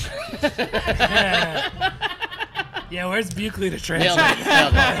 Yeah, where's Buckley to translate?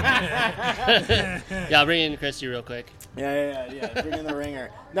 Yeah, I'll bring in Christy real quick. Yeah. Bring in the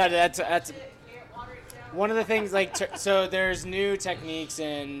ringer. No, that's one of the things so there's new techniques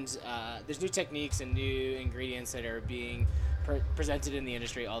and new ingredients that are being presented in the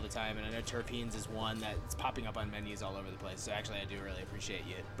industry all the time, and I know terpenes is one that's popping up on menus all over the place. So actually, I do really appreciate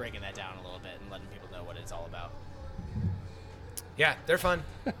you breaking that down a little bit and letting people know what it's all about. Yeah, they're fun.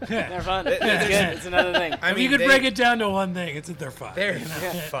 They're fun. It's good. It's another thing. If you could break it down to one thing, it's that they're fun. They're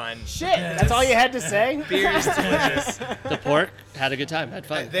fun. Shit, that's all you had to say? Beer is delicious. The pork, had a good time, had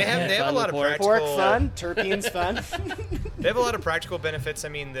fun. They have a lot of Pork practical. fun, terpenes fun. They have a lot of practical benefits. I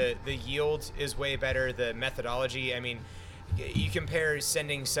mean, the yield is way better. The methodology. I mean, you compare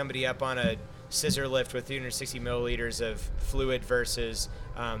sending somebody up on a scissor lift with 360 milliliters of fluid versus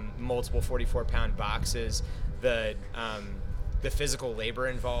multiple 44-pound boxes. The physical labor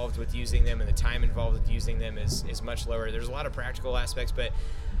involved with using them and the time involved with using them is much lower. There's a lot of practical aspects, but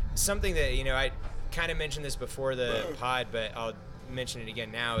something that, I kind of mentioned this before the pod, but I'll mention it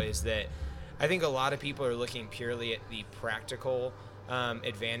again now, is that I think a lot of people are looking purely at the practical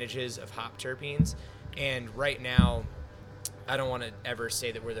advantages of hop terpenes. And right now, I don't want to ever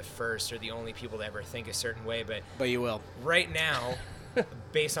say that we're the first or the only people to ever think a certain way, but you will. Right now,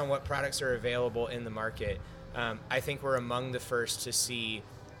 based on what products are available in the market, I think we're among the first to see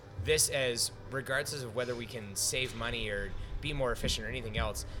this as, regardless of whether we can save money or be more efficient or anything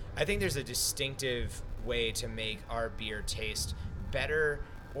else, I think there's a distinctive way to make our beer taste better,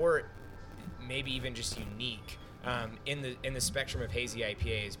 or maybe even just unique in the spectrum of hazy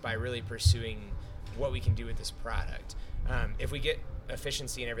IPAs by really pursuing what we can do with this product. If we get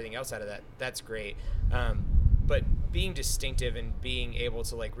efficiency and everything else out of that, that's great. But being distinctive and being able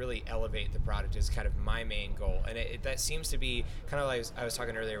to really elevate the product is kind of my main goal. And that seems to be kind of like I was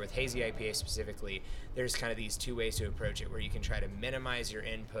talking earlier with hazy IPA specifically. There's kind of these two ways to approach it, where you can try to minimize your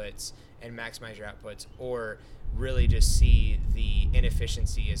inputs and maximize your outputs, or really just see the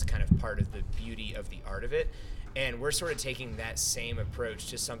inefficiency as kind of part of the beauty of the art of it. And we're sort of taking that same approach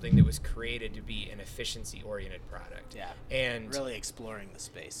to something that was created to be an efficiency-oriented product. Yeah. And really exploring the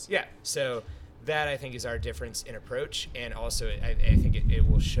space. Yeah. So that, I think, is our difference in approach, and also I think it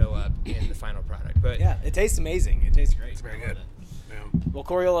will show up in the final product. But yeah, it tastes amazing. It tastes great. It's very good. Yeah. Well,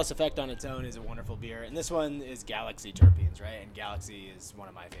 Coriolis Effect on its own is a wonderful beer, and this one is Galaxy terpenes, right? And Galaxy is one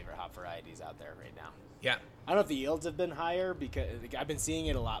of my favorite hop varieties out there right now. Yeah. I don't know if the yields have been higher, because I've been seeing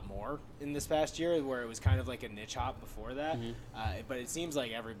it a lot more in this past year, where it was kind of like a niche hop before that. Mm-hmm. But it seems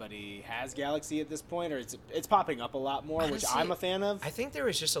like everybody has Galaxy at this point, or it's popping up a lot more, Honestly, which I'm a fan of. I think there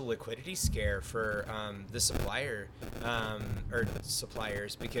was just a liquidity scare for the supplier or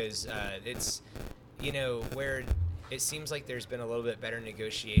suppliers, because it's, where it seems like there's been a little bit better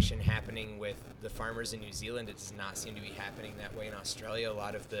negotiation happening with the farmers in New Zealand. It does not seem to be happening that way in Australia. A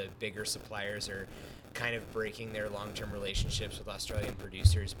lot of the bigger suppliers are kind of breaking their long-term relationships with Australian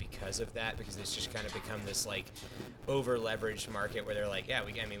producers because of that, because it's just kind of become this over-leveraged market where they're like, yeah,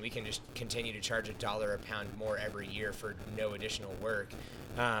 we can just continue to charge $1 a pound more every year for no additional work.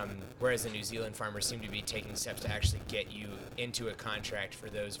 Whereas the New Zealand farmers seem to be taking steps to actually get you into a contract for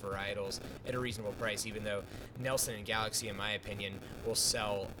those varietals at a reasonable price, even though Nelson and Galaxy, in my opinion, will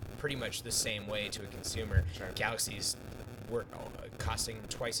sell pretty much the same way to a consumer. Sure. Galaxy's costing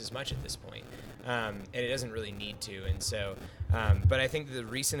twice as much at this point. And it doesn't really need to. And so, but I think the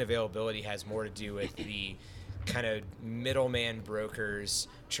recent availability has more to do with the kind of middleman brokers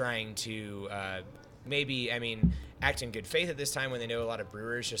trying to act in good faith at this time, when they know a lot of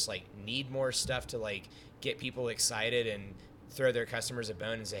brewers just need more stuff to get people excited and throw their customers a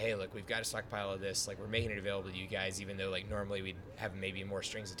bone and say, hey, look, we've got a stockpile of this. We're making it available to you guys, even though normally we'd have maybe more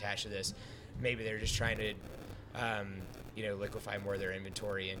strings attached to this. Maybe they're just trying to liquefy more of their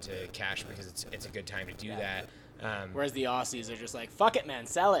inventory into cash because it's a good time to do that. Whereas the Aussies are just like, fuck it, man,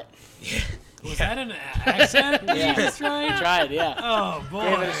 sell it. Yeah. Was that an accent? Yeah. Jesus tried? Tried, yeah. Oh, boy.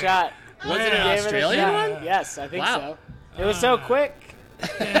 Gave it a shot. Was it an Australian one? Yes, I think Wow. so. It was so quick.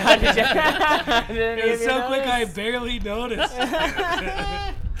 It was so quick I barely noticed.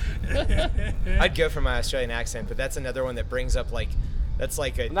 I'd go for my Australian accent, but that's another one that brings up that's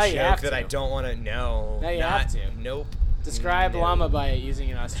a Now you joke have that to. I don't want to know. Now you have to. Nope. Describe No. llama by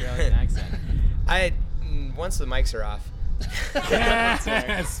using an Australian accent. Once the mics are off.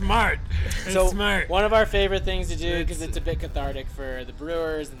 Smart. It's smart. One of our favorite things to do, because it's a bit cathartic for the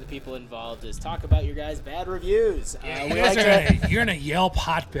brewers and the people involved, is talk about your guys' bad reviews. You're in a Yelp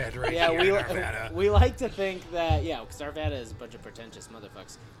hotbed right here in Arvada. we like to think that, because Arvada is a bunch of pretentious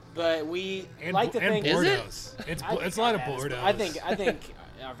motherfuckers. But we like to think... Bordeaux. Is It's I a think lot of Arvada's- Bordeaux. I think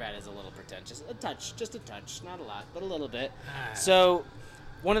Arvada is a little pretentious. Just a touch, not a lot, but a little bit. So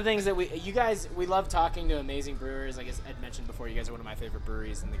one of the things that we love talking to amazing brewers. I guess Ed mentioned before, you guys are one of my favorite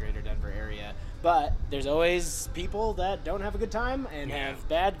breweries in the greater Denver area. But there's always people that don't have a good time and have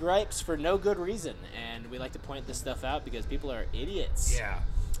bad gripes for no good reason. And we like to point this stuff out because people are idiots. Yeah.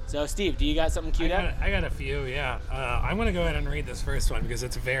 So, Steve, do you got something queued up? I got a few, yeah. I'm going to go ahead and read this first one because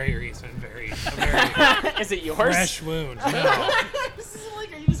it's very recent, a very Is it yours? fresh wound. No. This is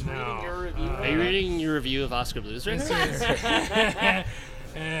like, are you just reading your review? Are you reading your review of Oscar Blues right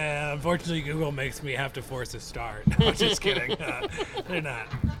now? Unfortunately, Google makes me have to force a star. No, I'm just kidding. They're not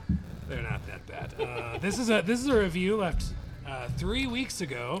that bad. This is a review left 3 weeks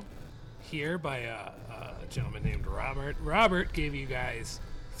ago here by a gentleman named Robert. Robert gave you guys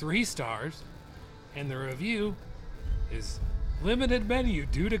 3 stars, and the review is limited menu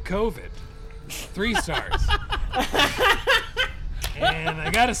due to COVID. 3 stars. And I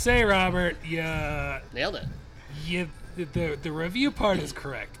gotta say, Robert, Nailed it. the review part is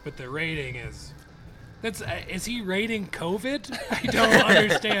correct, but the rating is he rating COVID? I don't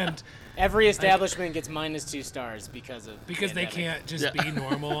understand. Every establishment gets -2 stars because they they can't just be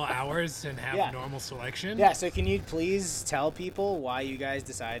normal hours and have normal selection. Yeah, so can you please tell people why you guys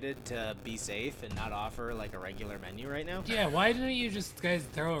decided to be safe and not offer like a regular menu right now? Yeah, why didn't you just guys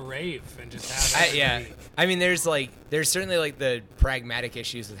throw a rave and just have Yeah, I mean, there's certainly like the pragmatic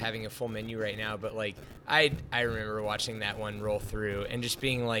issues with having a full menu right now, but like I remember watching that one roll through and just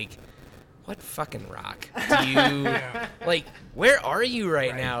being like, what fucking rock do you like? Where are you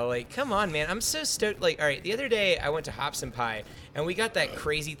right now? Like, come on, man! I'm so stoked. Like, all right, the other day I went to Hops and Pie, and we got that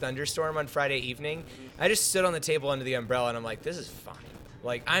crazy thunderstorm on Friday evening. I just stood on the table under the umbrella, and I'm like, this is fine.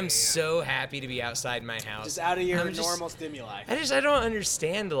 Like, I'm so happy to be outside my house, Just out of your normal stimuli. I don't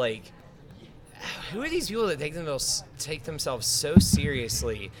understand, like, who are these people that take themselves so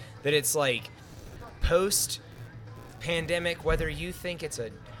seriously that it's like post-pandemic, whether you think it's a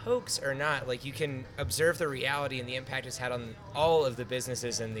hoax or not, like, you can observe the reality and the impact it's had on all of the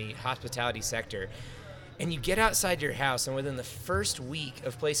businesses in the hospitality sector. And you get outside your house, and within the first week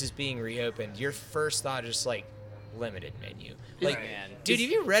of places being reopened, your first thought is just like, limited menu. Like, dude, have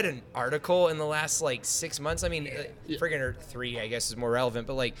you read an article in the last like 6 months? I mean, friggin' 3, I guess, is more relevant,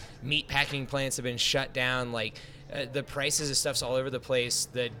 but like meat packing plants have been shut down. Like, the prices of stuff's all over the place.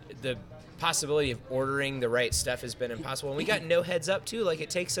 The possibility of ordering the right stuff has been impossible. And we got no heads up too. Like,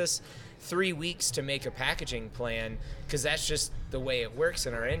 it takes us 3 weeks to make a packaging plan because that's just the way it works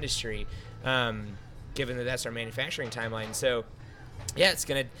in our industry, given that that's our manufacturing timeline. So yeah, it's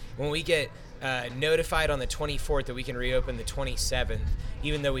gonna, when we get notified on the 24th that we can reopen the 27th,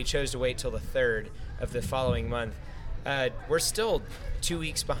 even though we chose to wait till the 3rd of the following month, we're still 2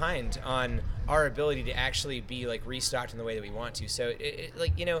 weeks behind on our ability to actually be like restocked in the way that we want to. So it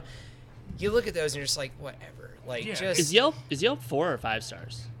like, you know, you look at those and you're just like, whatever. Like, just Is Yelp 4 or 5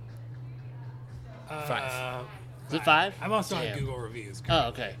 stars? 5. Is it 5? I'm also Damn. on Google reviews. Oh,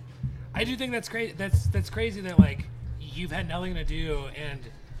 okay. I do think that's great. That's crazy that like you've had nothing to do, and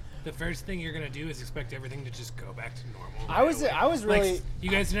the first thing you're gonna do is expect everything to just go back to normal. I was really. Like, you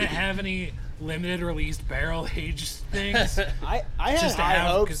guys didn't have any limited released barrel aged things. I had just to high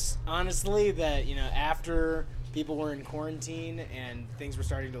have- hopes, honestly, that after people were in quarantine and things were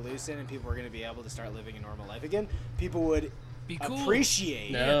starting to loosen and people were going to be able to start living a normal life again, people would Be cool.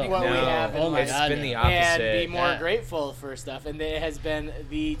 appreciate No. what we No. have in Oh my life It's God, been no. the and opposite. be more Yeah. grateful for stuff. And it has been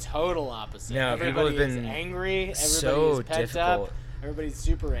the total opposite. No, people Everybody have is been angry. Everybody so is pent difficult. up. Everybody's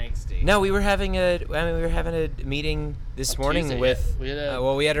super angsty. No, we were having a meeting this morning Tuesday, with. yeah. We had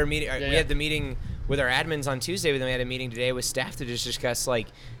a- we had our meeting. We yeah. had the meeting with our admins on Tuesday, but then we had a meeting today with staff to just discuss, like,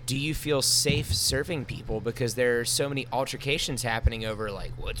 do you feel safe serving people because there are so many altercations happening over,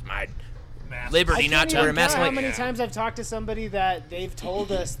 like, what's my Mask. liberty not to wear a mask? How Like, many times I've talked to somebody that they've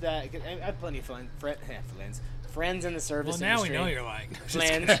told us that I have plenty of friends in the service Well, now industry. we know you're lying. Just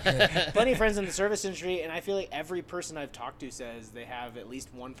Friends, plenty of friends in the service industry, and I feel like every person I've talked to says they have at least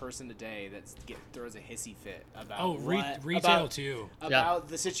one person a day that throws a hissy fit about Oh, retail about, too. about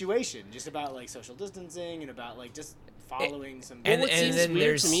the situation, just about like social distancing and about like just following some. and- What seems then weird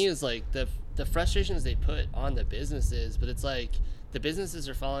there's- to me is like the frustrations they put on the businesses, but it's like the businesses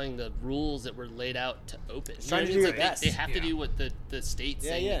are following the rules that were laid out to open. Trying to You know do what I mean? their It's like best. they have to do what the state's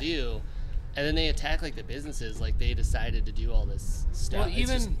saying yeah. to do, and then they attack like the businesses like they decided to do all this stuff. Well, It's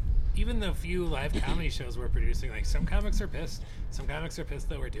just- even the few live comedy shows we're producing, like, some comics are pissed. Some comics are pissed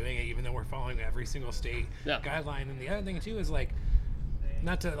that we're doing it, even though we're following every single state Yeah. guideline. And the other thing too is, like,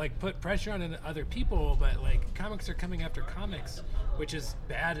 not to like put pressure on other people, but like comics are coming after comics, which is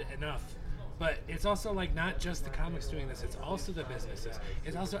bad enough. But it's also like not just the comics doing this; it's also the businesses.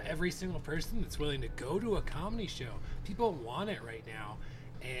 It's also every single person that's willing to go to a comedy show. People want it right now,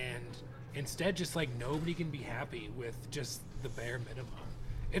 and instead just like nobody can be happy with just the bare minimum.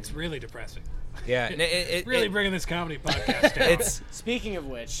 It's really depressing. Yeah, it Really bringing this comedy podcast down. it's Speaking of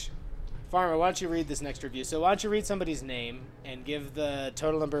which, Farmer, why don't you read this next review? So why don't you read somebody's name and give the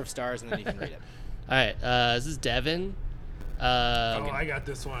total number of stars, and then you can read it. All right, this is Devin. I got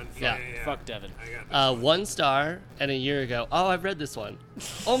this one. Yeah, Fuck Devin. I got this 1 star, and a year ago. Oh, I've read this one.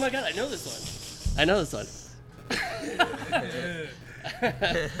 Oh my god, I know this one.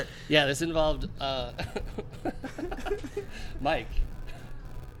 Yeah, this involved Mike.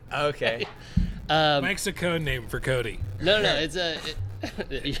 okay. Mike's a code name for Cody. No, it's a.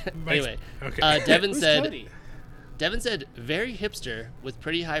 Anyway, Okay. Devin Who's said. Cody? Devin said, very hipster with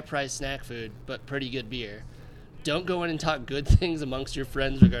pretty high-priced snack food, but pretty good beer. Don't go in and talk good things amongst your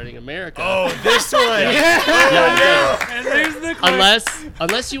friends regarding America. Oh, this one. And there's the question.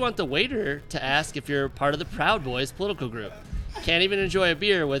 Unless you want the waiter to ask if you're part of the Proud Boys political group. Can't even enjoy a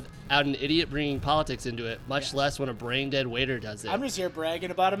beer without an idiot bringing politics into it, much less when a brain-dead waiter does it. I'm just here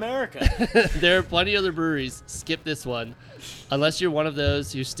bragging about America. There are plenty of other breweries. Skip this one. Unless you're one of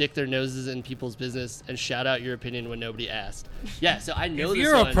those who stick their noses in people's business and shout out your opinion when nobody asked. Yeah, so I know If this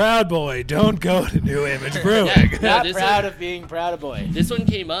you're one. a Proud Boy, don't go to New Image Brewing. Yeah, Not this proud one- of being proud of boy. This one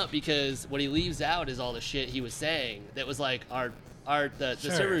came up because what he leaves out is all the shit he was saying that was like the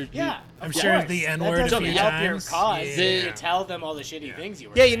Sure. server. Yeah, I'm of sure course. the That N-word a doesn't few help times. your cause. Yeah. You tell them all the shitty things you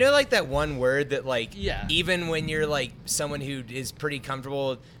were Yeah, saying. you know, like that one word that, like, Yeah. even when you're like someone who is pretty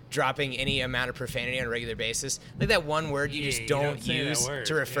comfortable dropping any amount of profanity on a regular basis, like that one word you Yeah, just you don't don't say that use word,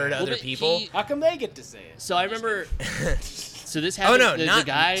 to refer yeah. to Well, other but people. How come they get to say it? So I remember. So this Oh, happened. no, the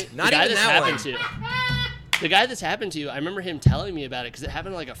guy. not the guy even this that happened one. to. The guy this happened to. I remember him telling me about it because it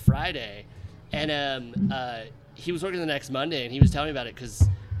happened like a Friday, and he was working the next Monday, and he was telling me about it because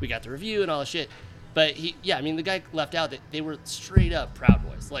we got the review and all the shit. But the guy left out that they were straight up Proud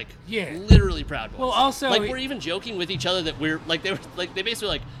Boys, like Yeah. literally Proud Boys. Well, also- like we're even joking with each other that we're like they basically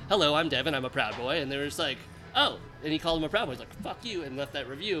were like, hello, I'm Devin, I'm a Proud Boy, and they were just like, oh, and he called him a Proud Boy. He's like, fuck you, and left that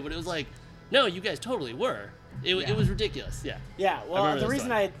review. But it was like, no, you guys totally were. It was ridiculous. Yeah. Yeah, well, remember the this reason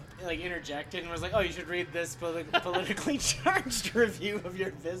one. I interjected and was like, "Oh, you should read this politically charged review of your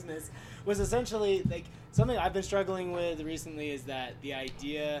business," was essentially like something I've been struggling with recently. Is that the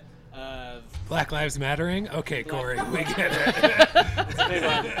idea of Black Lives Mattering? Okay, Corey, we get it. it's a big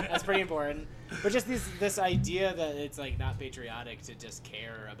one. That's pretty important. But just this idea that it's like not patriotic to just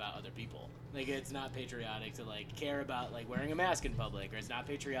care about other people. Like it's not patriotic to like care about like wearing a mask in public, or it's not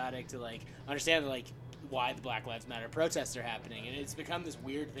patriotic to like understand like why the Black Lives Matter protests are happening. And it's become this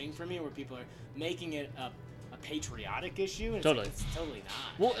weird thing for me where people are making it a patriotic issue. And it's Totally. Like, it's totally not.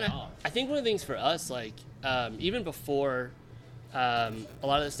 Well, at and all. I think one of the things for us, like even before a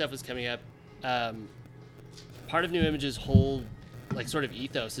lot of this stuff was coming up, part of New Image's whole like sort of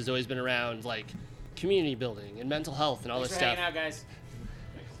ethos has always been around like community building and mental health and all Thanks this for hanging stuff. out, guys.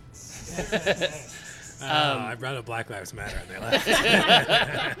 I brought up Black Lives Matter and they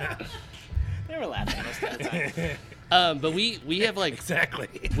laughed. They were laughing most of the time. But we have like Exactly.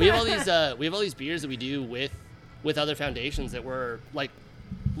 we have all these beers that we do with other foundations that were like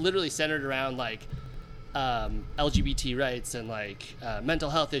literally centered around like LGBT rights and like mental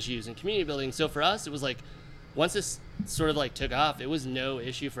health issues and community building. So for us, it was like once this sort of like took off, it was no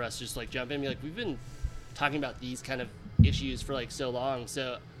issue for us to just like jump in and be like, we've been talking about these kind of issues for like so long.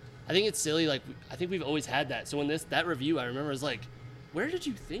 So I think it's silly. Like I think we've always had that. So when that review, I remember was like, where did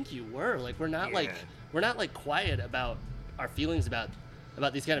you think you were? Like we're not like quiet about our feelings about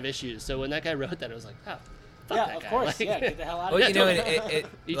these kind of issues. So when that guy wrote that, I was like, oh, fuck Yeah, that of guy. course. Like, Yeah, get the hell out of Well, here. you know, it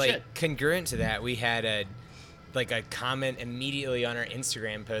You like should. congruent to that, we had a comment immediately on our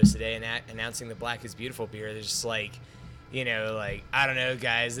Instagram post today announcing the Black is Beautiful beer. There's just like, you know, like I don't know,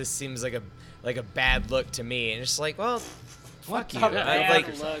 guys, this seems like a bad look to me, and it's like, well, fuck you. A bad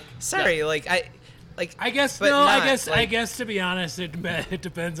Like, look. sorry, I guess but no. not, I guess to be honest, it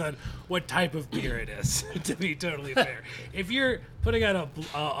depends on what type of beer it is. To be totally fair, if you're putting out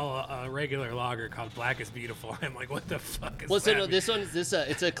a regular lager called Black is Beautiful, I'm like, what the fuck is Well, so that? no, this one's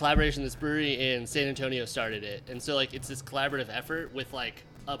it's a collaboration. This brewery in San Antonio started it, and so like it's this collaborative effort with like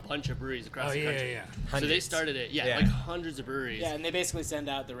a bunch of breweries across Oh the yeah, country. yeah. So they Hundreds. started it, Yeah. like hundreds of breweries. Yeah, and they basically send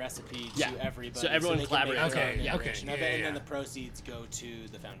out the recipe Yeah. to everybody. So everyone they can make collaborates. their Okay, own yeah, version okay, of yeah, it, and yeah. then the proceeds go to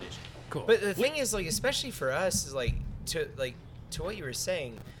the foundation. Cool. But the thing is, like, especially for us, is like to what you were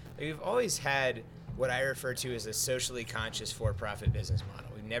saying, like, we've always had what I refer to as a socially conscious for-profit business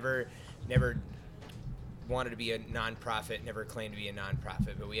model. We've never wanted to be a nonprofit, never claimed to be a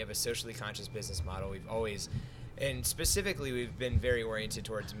nonprofit, but we have a socially conscious business model. We've always, and specifically, we've been very oriented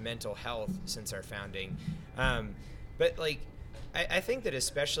towards mental health since our founding. But like, I think that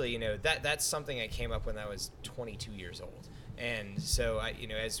especially, that's something I came up when I was 22 years old. And so,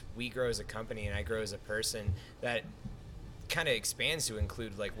 as we grow as a company and I grow as a person, that kind of expands to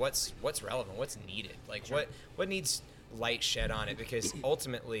include, like, what's relevant, what's needed, like, what needs light shed on it, because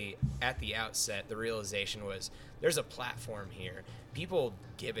ultimately, at the outset, the realization was there's a platform here. People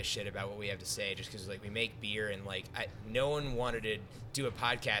give a shit about what we have to say just because, like, we make beer, and, like, no one wanted to do a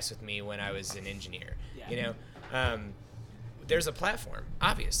podcast with me when I was an engineer, there's a platform,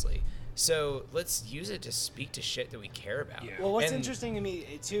 obviously. So let's use it to speak to shit that we care about. Yeah. Well, what's interesting to me,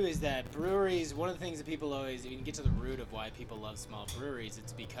 too, is that breweries, one of the things that people always, if you can get to the root of why people love small breweries,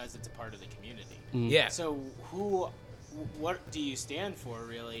 it's because it's a part of the community. Yeah. So what do you stand for,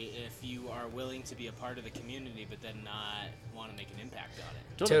 really, if you are willing to be a part of the community but then not want to make an impact on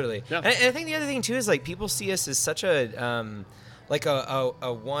it? Totally. Yeah. And I think the other thing, too, is, like, people see us as such a... like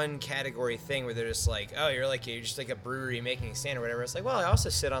a one category thing where they're just like, oh, you're just like a brewery making a stand or whatever. It's like, well, I also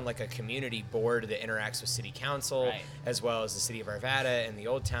sit on, like, a community board that interacts with city council, right, as well as the city of Arvada and the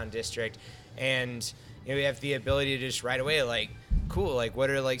Old Town District. And we have the ability to just right away, like, cool, like, what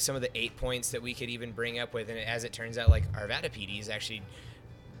are, like, some of the 8 points that we could even bring up with? And as it turns out, like, Arvada PD is actually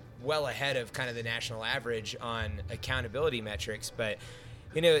well ahead of kind of the national average on accountability metrics. But,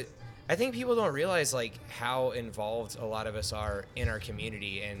 I think people don't realize, like, how involved a lot of us are in our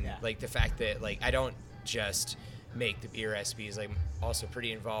community, and like the fact that, like, I don't just make the beer recipes, like, I'm also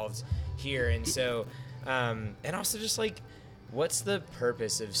pretty involved here. And so and also just, like, what's the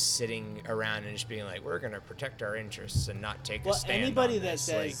purpose of sitting around and just being like, we're gonna protect our interests and not take a stand anybody on that this?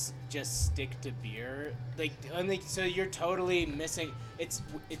 says just stick to beer, so you're totally missing. It's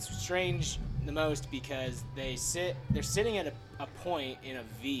strange the most because they're sitting at a point in a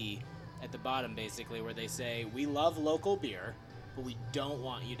V at the bottom, basically, where they say, we love local beer, but we don't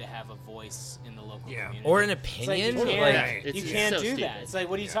want you to have a voice in the local community. Or an It's like, opinion. you can't so do stupid. that. It's like,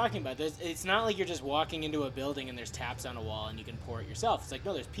 what are you talking about? It's not like you're just walking into a building and there's taps on a wall and you can pour it yourself. It's like,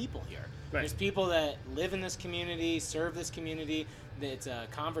 no, there's people here. Right. There's people that live in this community, serve this community. It's a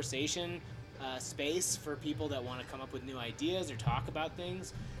conversation space for people that want to come up with new ideas or talk about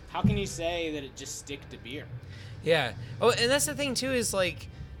things. How can you say that it just stick to beer? Yeah. Oh, and that's the thing too, is like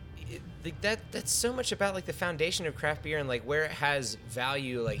that's so much about, like, the foundation of craft beer and, like, where it has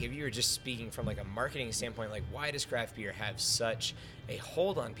value. Like, if you were just speaking from, like, a marketing standpoint, like, why does craft beer have such a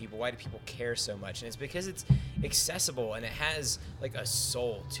hold on people? Why do people care so much? And it's because it's accessible and it has, like, a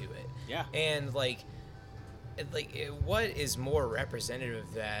soul to it. Yeah. And what is more representative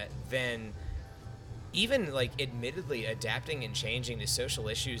of that than even, like, admittedly adapting and changing to social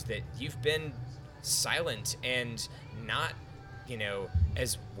issues that you've been silent and not,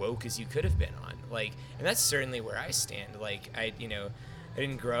 as woke as you could have been on. Like, and that's certainly where I stand. Like, I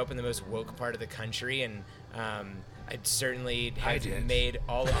didn't grow up in the most woke part of the country, and I certainly have made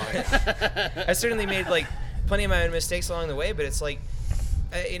all of it. I certainly made, like, plenty of my own mistakes along the way, but it's like,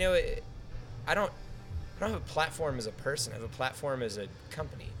 I don't have a platform as a person. I have a platform as a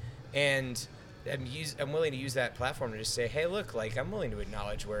company, and I'm willing to use that platform to just say, hey, look, like, I'm willing to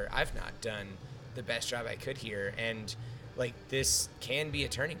acknowledge where I've not done the best job I could here, and, like, this can be a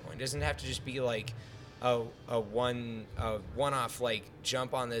turning point. It doesn't have to just be like a one-off, like,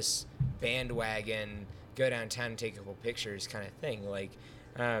 jump on this bandwagon, go downtown and take a couple pictures kind of thing. Like,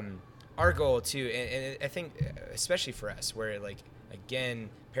 our goal too, and I think especially for us, where, like, again,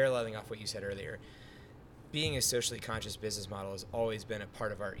 paralleling off what you said earlier, being a socially conscious business model has always been a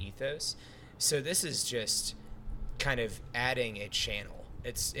part of our ethos. So this is just kind of adding a channel.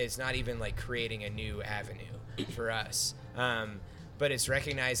 It's not even like creating a new avenue for us, but it's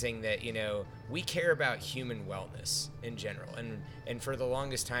recognizing that, we care about human wellness in general, and for the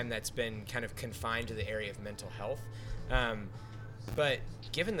longest time that's been kind of confined to the area of mental health, but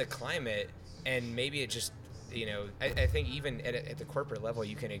given the climate, and maybe it just, I think even at the corporate level,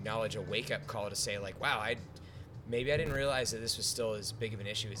 you can acknowledge a wake-up call to say, like, wow, maybe I didn't realize that this was still as big of an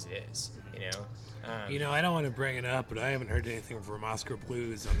issue as it is, I don't want to bring it up, but I haven't heard anything from Oscar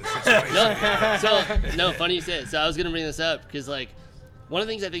Blues on this situation. No, funny you say it. So I was going to bring this up because, like, one of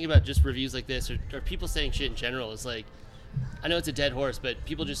the things I think about just reviews like this, or people saying shit in general, is, like, I know it's a dead horse, but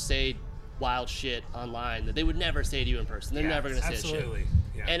people just say wild shit online that they would never say to you in person. They're never going to say that shit. Absolutely.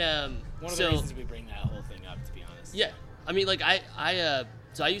 Yeah. And One of the reasons we bring that whole thing up, to be honest. yeah, I mean, like,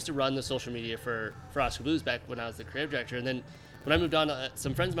 so I used to run the social media for Oscar Blues back when I was the creative director, and then when I moved on,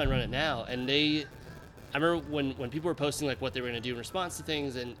 some friends of mine run it now, and I remember when people were posting, like, what they were going to do in response to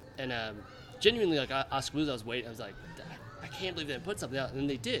things, and genuinely, like, Oscar Blues, I was waiting, I was like, I can't believe they put something out, and then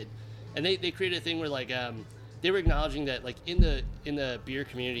they did, and they created a thing where, like, they were acknowledging that, like, in the beer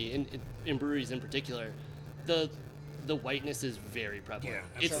community, in breweries in particular, the the whiteness is very prevalent.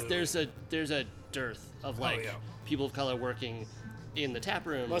 Yeah, absolutely. There's a dearth of like yeah. people of color working in the tap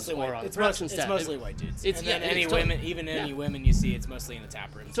room Mostly or white. on It's, production it's staff. mostly white dudes. It's- and yeah, then any it's women, totally- even yeah. any women you see, it's mostly in the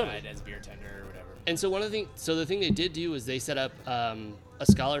tap room Totally. side as beer tender or whatever. And so the thing they did do is they set up a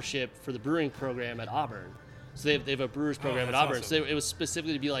scholarship for the brewing program at Auburn. So they have a brewers program at that's Auburn. awesome. So it was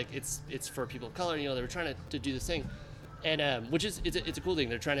specifically to be like it's for people of color. You know, they were trying to do this thing, and which is it's a cool thing.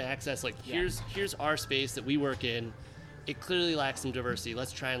 They're trying to access like Yeah. here's our space that we work in. It clearly lacks some diversity.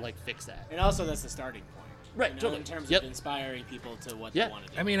 Let's try and like fix that. And also, that's the starting point. Right, You know, totally. in terms Yep. of inspiring people to what Yeah. they want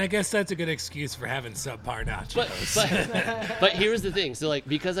to do. I mean, I guess that's a good excuse for having subpar nachos. But here's the thing. So like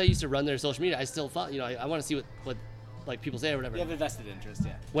because I used to run their social media, I still thought I want to see what like people say or whatever. you have a vested interest,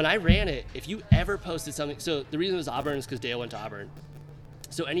 yeah. When I ran it, if you ever posted something, so the reason it was Auburn is because Dale went to Auburn.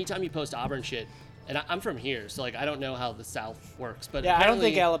 So anytime you post Auburn shit, and I'm from here, so like I don't know how the South works, but Yeah, I don't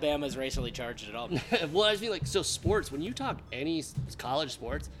think apparently- Alabama is racially charged at all. well, I just mean like so sports. When you talk any college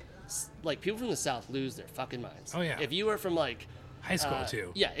sports, like people from the South lose their fucking minds. Oh, yeah. If you are from like High school,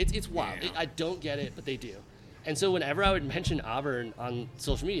 too. Yeah, it's wild. Yeah. I don't get it, but they do. And so whenever I would mention Auburn on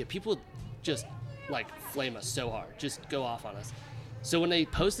social media, people would just like flame us so hard, just go off on us. So when they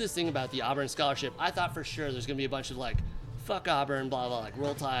post this thing about the Auburn scholarship, I thought for sure there's gonna be a bunch of like, fuck Auburn, blah blah, like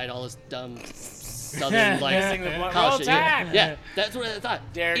Roll Tide, all this dumb Southern Missing the like blunt. college Roll shit. Tide! Yeah, that's what I thought.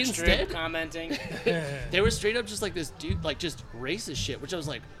 Derek Instead, Strip commenting. they were straight up just like this dude, like just racist shit, which I was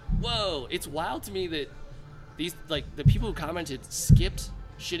like, whoa, it's wild to me that these, like, the people who commented skipped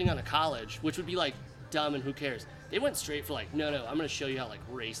shitting on a college, which would be like dumb and who cares. They went straight for like, no, I'm gonna show you how like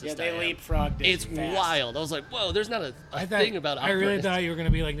racist Yeah, I they am. leapfrogged it It's fast. wild. I was like, whoa, there's not a thing about I really Auburn. thought you were gonna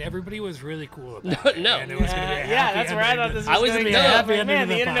be like everybody was really cool about it. No. And it was gonna be a Yeah, happy that's where I ending. thought this was I was going gonna to be go. a happy Like, ending man, to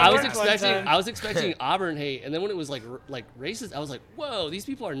the the internet I was worked one expecting time. Auburn hate, and then when it was like racist, I was like, whoa, these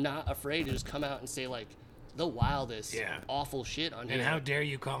people are not afraid to just come out and say like the wildest, Yeah. awful shit on And here. how dare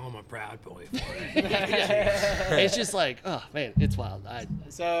you call him a proud boy for it? It's just like, oh man, it's wild.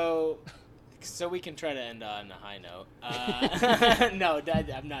 So we can try to end on a high note. No,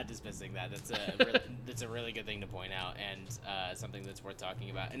 I'm not dismissing that. That's a really good thing to point out and something that's worth talking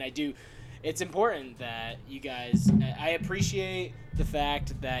about. And it's important that you guys. I appreciate the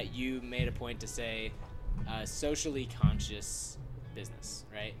fact that you made a point to say socially conscious business,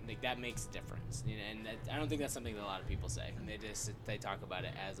 right? Like that makes a difference. You know, and I don't think that's something that a lot of people say. They talk about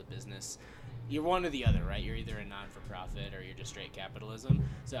it as a business. You're one or the other, right? You're either a non-for-profit or you're just straight capitalism.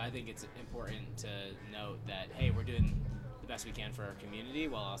 So I think it's important to note that, hey, we're doing the best we can for our community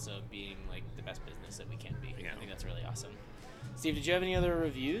while also being like the best business that we can be. Yeah. I think that's really awesome. Steve, did you have any other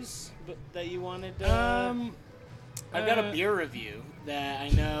reviews that you wanted? I've got a beer review that I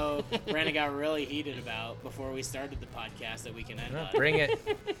know Brandon got really heated about before we started the podcast that we can end on. Bring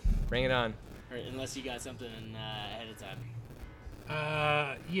it on. Or unless you got something ahead of time.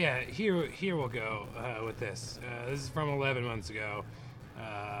 Yeah, here we'll go with this. This is from 11 months ago.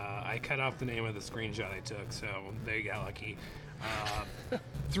 I cut off the name of the screenshot I took, so they got lucky.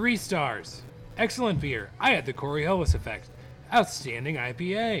 3 stars. Excellent beer. I had the Coriolis effect. Outstanding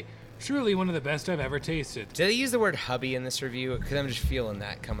IPA. Truly one of the best I've ever tasted. Did they use the word hubby in this review? Because I'm just feeling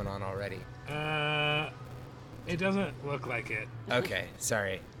that coming on already. It doesn't look like it. Okay,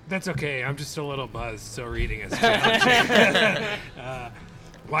 sorry. That's okay. I'm just a little buzzed, so reading is challenging.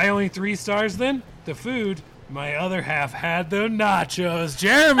 Why only 3 stars then? The food. My other half had the nachos.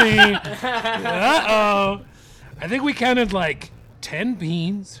 Jeremy! Uh-oh. I think we counted like 10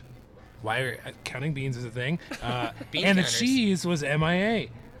 beans. Why are counting beans is a thing? Bean and the counters. cheese was MIA.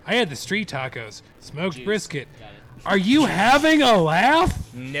 I had the street tacos, smoked Juice. brisket. Got it. Are you having a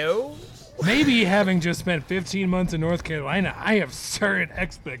laugh? No? Maybe having just spent 15 months in North Carolina, I have certain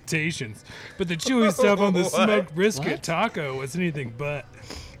expectations. But the chewy stuff on the What? smoked brisket taco was anything but.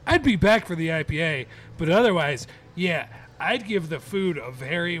 I'd be back for the IPA, but otherwise, yeah, I'd give the food a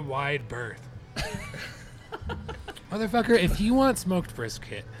very wide berth. Motherfucker, if you want smoked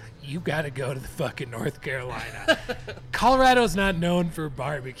brisket, you gotta go to the fucking North Carolina. Colorado's not known for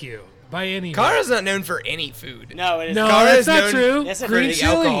barbecue by any means. Colorado's not known for any food. No, it is. No, Colorado's that's not known true. Yes, it Green is. For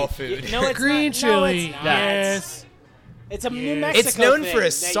the alcohol chili. food. No, it's Green not. chili. No, it's not. Yes. It's a New Yeah. Mexico It's known thing for a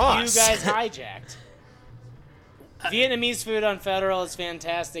that sauce. you guys hijacked. Vietnamese food on Federal is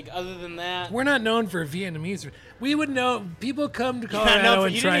fantastic. Other than that, We're not known for Vietnamese food. We would know. People come to you're not Colorado known for,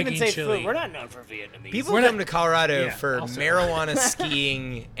 and you try didn't even say chili. food. We're not known for Vietnamese. People We're come not- to Colorado Yeah, for also. marijuana,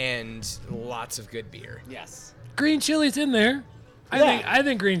 skiing, and lots of good beer. Yes. Green chili's in there. Yeah. I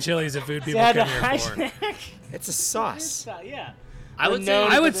think green chili is a food They people had to come here for. hijack. It's a sauce. Yeah. I would say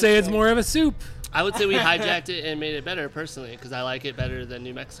I would say it's more of a soup. I would say we hijacked it and made it better personally because I like it better than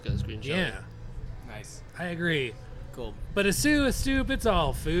New Mexico's green chili. Yeah, Nice. I agree. Cool. But a soup, it's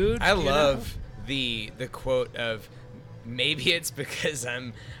all food. I you know? love the quote of, maybe it's because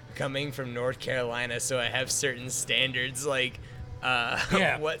I'm coming from North Carolina, so I have certain standards. Like,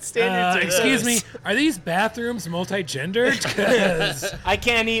 Yeah. what standards are Excuse those? me, are these bathrooms multi-gendered? 'Cause I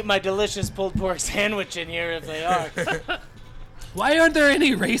can't eat my delicious pulled pork sandwich in here if they are. why aren't there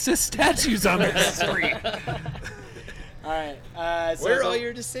any racist statues on the street? All right. So Where are all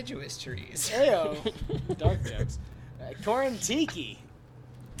your deciduous trees? Ayo. Dark jokes. Corn Tiki.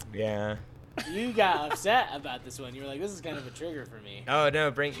 Yeah. You got upset about this one. You were like, this is kind of a trigger for me. Oh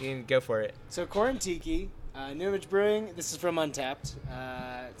no, go for it. So Corn Tiki, New Image Brewing. This is from Untapped.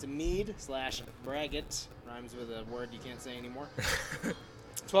 It's a mead / braggot. Rhymes with a word you can't say anymore.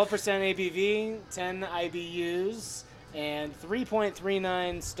 12% ABV, 10 IBUs, and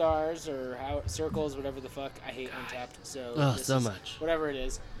 3.39 stars or circles, whatever the fuck. I hate Untapped. So this so is much. whatever it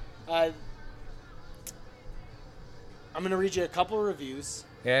is. I'm gonna read you a couple reviews.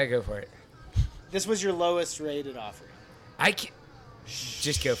 Yeah, go for it. This was your lowest rated offering. I can't.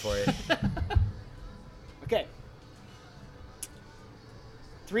 Just go for it. Okay.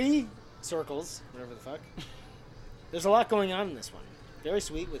 3 circles, whatever the fuck. There's a lot going on in this one. Very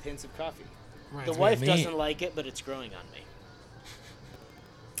sweet with hints of coffee. The wife doesn't like it, but it's growing on me.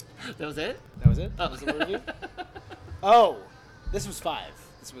 That was it? That was it? That was the review? Oh, this was 5.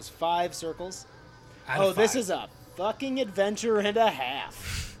 This was 5 circles. This is a fucking adventure and a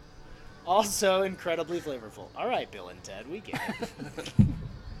half. Also incredibly flavorful. All right, Bill and Ted, we get it.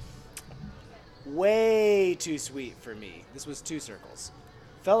 Way too sweet for me. This was 2 circles.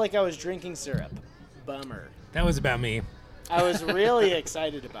 Felt like I was drinking syrup. Bummer. That was about me. I was really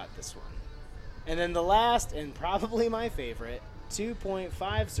excited about this one. And then the last, and probably my favorite,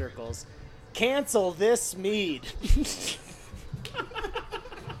 2.5 circles. Cancel this mead.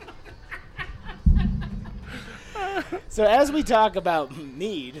 So as we talk about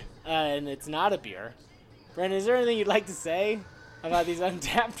mead, and it's not a beer, Brendan, is there anything you'd like to say about these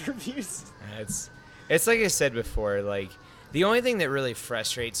Untapped reviews? It's like I said before, like, the only thing that really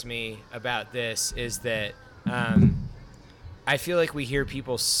frustrates me about this is that I feel like we hear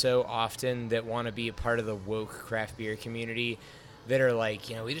people so often that want to be a part of the woke craft beer community that are like,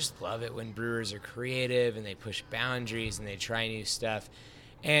 we just love it when brewers are creative and they push boundaries and they try new stuff.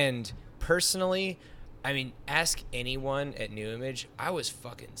 And personally, I mean, ask anyone at New Image. I was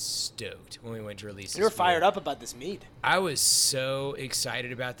fucking stoked when we went to release this You were beer. fired up about this mead. I was so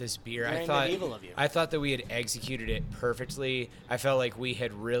excited about this beer. Very medieval of you. I thought that we had executed it perfectly. I felt like we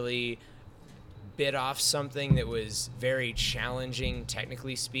had really bit off something that was very challenging,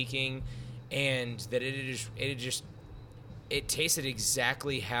 technically speaking, and that it tasted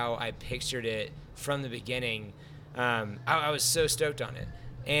exactly how I pictured it from the beginning. I was so stoked on it,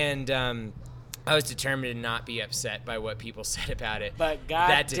 and I was determined to not be upset by what people said about it. But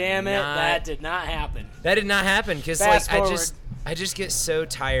god damn it, that did not happen. That did not happen because Fast like forward. I just get so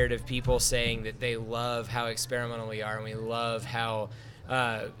tired of people saying that they love how experimental we are and we love how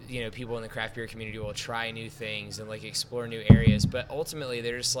people in the craft beer community will try new things and like explore new areas, but ultimately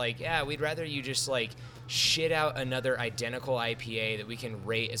they're just like, yeah, we'd rather you just like shit out another identical IPA that we can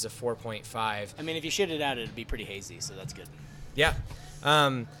rate as a 4.5. I mean, if you shit it out, it'd be pretty hazy, so that's good. Yeah.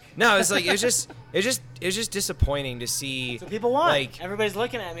 No, it's like it was just disappointing to see. So people want. Like, everybody's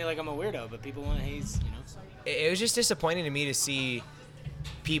looking at me like I'm a weirdo, but people want haze, it was just disappointing to me to see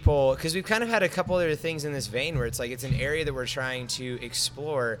people, because we've kind of had a couple other things in this vein where it's like it's an area that we're trying to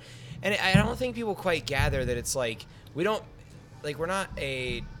explore, and I don't think people quite gather that it's like we're not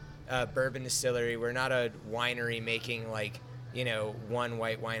a bourbon distillery, we're not a winery making like one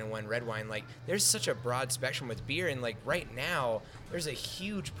white wine and one red wine. Like, there's such a broad spectrum with beer, and like right now there's a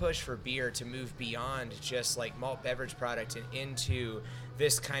huge push for beer to move beyond just like malt beverage product and into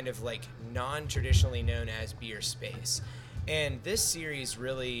this kind of like non-traditionally known as beer space. And this series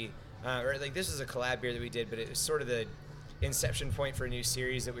really, this was a collab beer that we did, but it was sort of the inception point for a new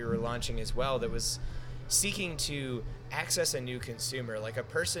series that we were launching as well that was seeking to access a new consumer, like a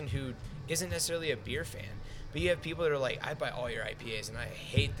person who isn't necessarily a beer fan. But you have people that are like, I buy all your IPAs and I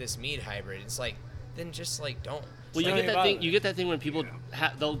hate this mead hybrid. It's like, then just like don't. Well, Tell me about it. you get that thing when people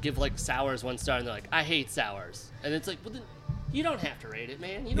they'll give like sours 1 star and they're like, I hate sours, and it's like, well then you don't have to rate it,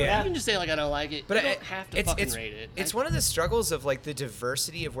 man. You can just say like I don't like it. But you don't have to fucking rate it. It's one of the struggles of like the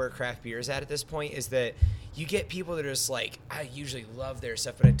diversity of where craft beer is at this point, is that you get people that are just like, I usually love their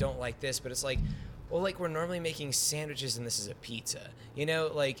stuff, but I don't like this. But it's like, well, like we're normally making sandwiches and this is a pizza.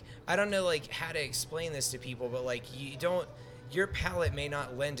 Like I don't know like how to explain this to people, but like your palate may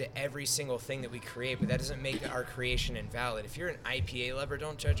not lend to every single thing that we create, but that doesn't make our creation invalid. If you're an IPA lover,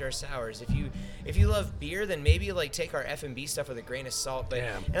 don't judge our sours. If you love beer, then maybe like take our F&B stuff with a grain of salt. But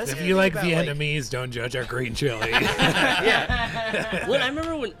Yeah. and that's the If other you thing like about, Vietnamese, don't judge our green chili. Well, I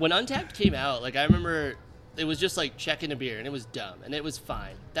remember when Untapped came out, like I remember it was just like checking a beer and it was dumb and it was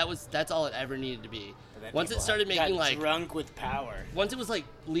fine. That's all it ever needed to be. Once it started making like drunk with power. once it was like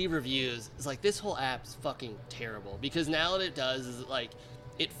leave reviews, it's like this whole app's fucking terrible because now what it does is like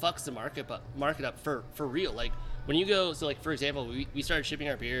it fucks the market up for real. Like when you go, so like for example, we started shipping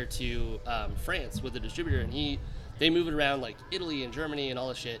our beer to France with a distributor, and they move it around like Italy and Germany and all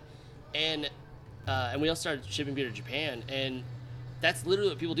this shit, and we also started shipping beer to Japan, and that's literally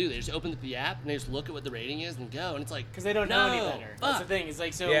what people do. They just open the app and they just look at what the rating is and go, and it's like Because they don't know any no, better. That's the fuck. thing. It's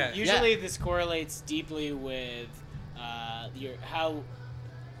like, so Yeah. usually this correlates deeply with how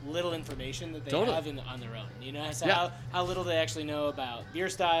little information that they Totally. have on their own. You know, so Yeah. how little they actually know about beer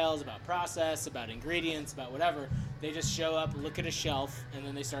styles, about process, about ingredients, about whatever. They just show up, look at a shelf, and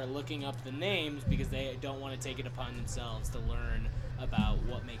then they start looking up the names because they don't want to take it upon themselves to learn about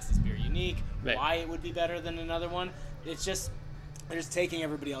what makes this beer unique, Right. why it would be better than another one. It's just they're just taking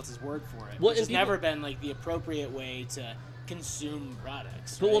everybody else's word for it, Well, which has and people- never been like the appropriate way to consume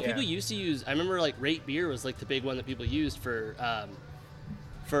products. But right? what people used to use, I remember like Rate Beer was like the big one that people used for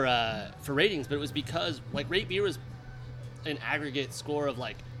ratings, but it was because like Rate Beer was an aggregate score of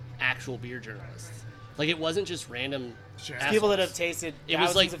like actual beer journalists. Like it wasn't just random Sure. assholes. people that have tasted It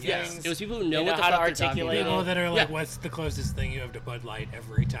was like thousands of yes, things. it was people who know they what the how to fuck they're talking articulate about. People that are like, Yeah. what's the closest thing you have to Bud Light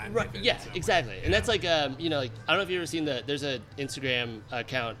every time? Right, they visit yeah, somewhere. exactly. Yeah. And that's like you know, like I don't know if you've ever seen there's an Instagram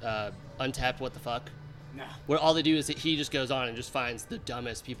account, Untapped What the Fuck, No. where all they do is he just goes on and just finds the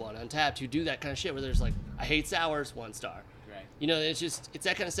dumbest people on Untapped who do that kind of shit where there's like, I hate sours, 1 star. Right. You know, it's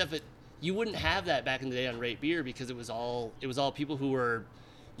that kind of stuff that you wouldn't have that back in the day on Rate Beer because it was all people who were,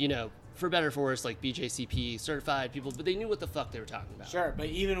 you know, for better or for worse, like BJCP certified people, but they knew what the fuck they were talking about. Sure, but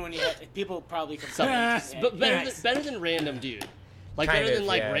even when you people probably Some, complain. but Yes. better than random dude. Like Kind better of, than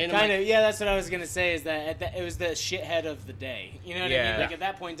like yeah. random. Kind of, yeah. That's what I was gonna say. Is that it was the shithead of the day? You know what I Yeah. mean? Like at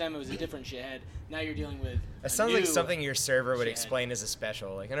that point in time, it was a different shithead. Now you're dealing with. That sounds like new something your server would shithead. explain as a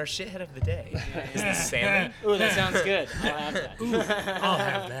special, like in our shithead of the day is the salmon. Ooh, that sounds good. I'll have that. I'll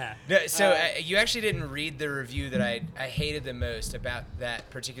have that. No, so you actually didn't read the review that I hated the most about that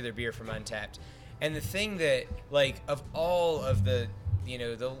particular beer from Untapped, and the thing that like of all of the you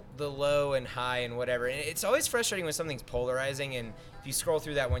know the low and high and whatever, and it's always frustrating when something's polarizing. And if you scroll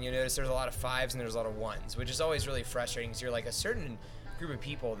through that one, you notice there's a lot of 5s and there's a lot of 1s, which is always really frustrating because you're like a certain group of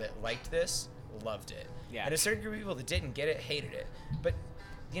people that liked this loved it, Yeah. and a certain group of people that didn't get it hated it. But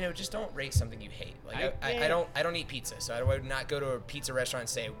you know, just don't rate something you hate. Like I Yeah. don't eat pizza, so I would not go to a pizza restaurant and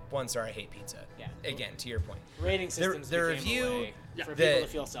say 1 star, I hate pizza. Yeah. Again, to your point. Rating systems the became review a way for that- people to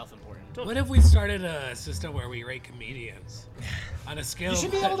feel self-important. What if we started a system where we rate comedians on a scale? You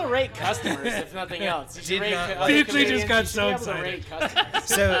should be able to rate customers, if nothing else. You should Did rate not- other Fuckley just comedians, got you should so be able to rate customers.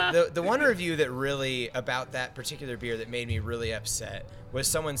 So the one review that really about that particular beer that made me really upset was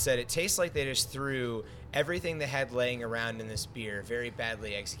someone said it tastes like they just threw everything they had laying around in this beer very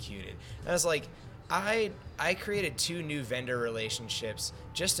badly executed. And I was like, I created 2 new vendor relationships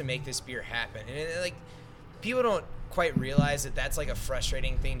just to make this beer happen, and like people don't quite realize that that's like a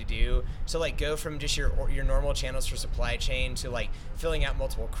frustrating thing to do. So like go from just your normal channels for supply chain to like filling out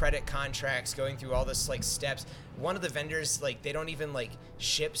multiple credit contracts, going through all this like steps. One of the vendors, like they don't even like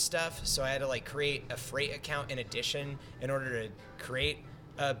ship stuff, so I had to like create a freight account in addition in order to create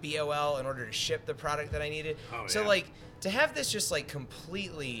a BOL in order to ship the product that I needed. Oh, So yeah. like to have this just like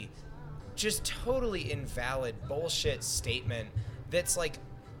completely just totally invalid bullshit statement that's like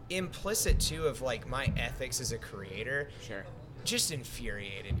implicit too of like my ethics as a creator Sure. just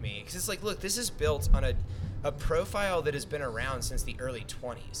infuriated me because it's like, look, this is built on a profile that has been around since the early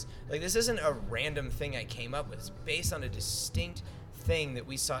 20s. Like this isn't a random thing I came up with. It's based on a distinct thing that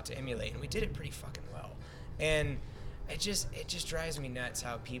we sought to emulate, and we did it pretty fucking well. And it just drives me nuts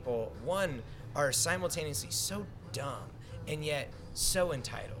how people, one, are simultaneously so dumb and yet so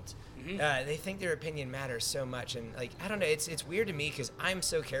entitled. They think their opinion matters so much, and like I don't know, it's weird to me because I'm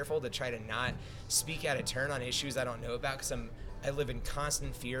so careful to try to not speak out of turn on issues I don't know about because I live in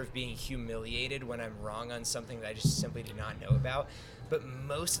constant fear of being humiliated when I'm wrong on something that I just simply did not know about. But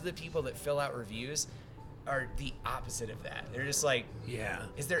most of the people that fill out reviews are the opposite of that. They're just like, Yeah.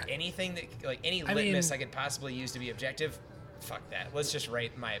 is there anything that like any I litmus mean- I could possibly use to be objective? Fuck that. Let's just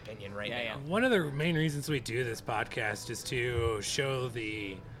write my opinion right Yeah, now. One of the main reasons we do this podcast is to show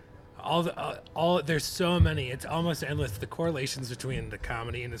there's so many, it's almost endless, the correlations between the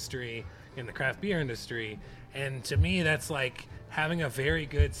comedy industry and the craft beer industry, And to me, that's like having a very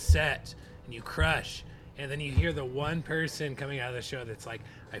good set and you crush. And then you hear the one person coming out of the show that's like,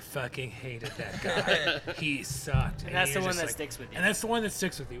 I fucking hated that guy. He sucked. And that's you're the one just that like- sticks with you. And that's the one that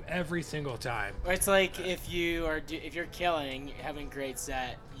sticks with you every single time. Or it's like if you're killing, having a great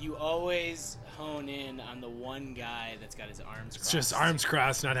set, you always hone in on the one guy that's got his arms crossed. It's just arms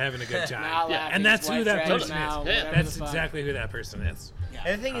crossed, not having a good time. Not laughing, And that's his who wife that dragging person him is. out, Yeah. whatever That's the fuck. exactly who that person is. Yeah.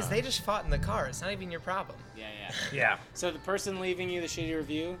 And the thing is, they just fought in the car. It's not even your problem. Yeah. Yeah. So the person leaving you the shitty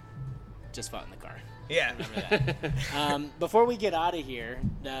review just fought in the car. Yeah. Remember that. Before we get out of here,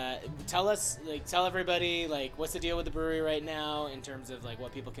 tell everybody, like, what's the deal with the brewery right now in terms of, like,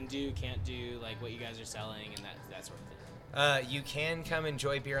 what people can do, can't do, like, what you guys are selling, and that sort of thing. You can come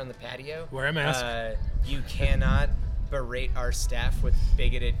enjoy beer on the patio. Wear a mask. You cannot berate our staff with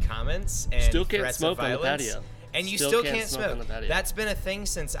bigoted comments and Still can't threats smoke of on the violence. patio. And you Still still can't can't smoke smoke. on the patio. That's been a thing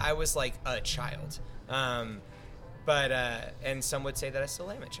since I was like a child. But and some would say that I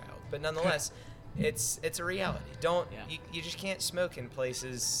still am a child. But nonetheless, it's a reality. You just can't smoke in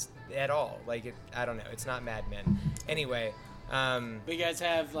places at all. Like I don't know. It's not Mad Men. Anyway. But you guys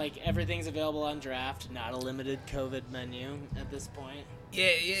have, like, everything's available on draft, not a limited COVID menu at this point. Yeah,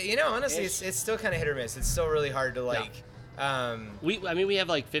 you know, honestly, it's still kind of hit or miss. It's still really hard to like. We have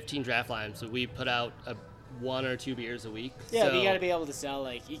like 15 draft lines, so we put out 1 or 2 beers a week. Yeah, so, but you got to be able to sell,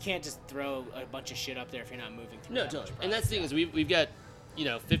 like, you can't just throw a bunch of shit up there if you're not moving through No, that totally. much And that's the thing is we've got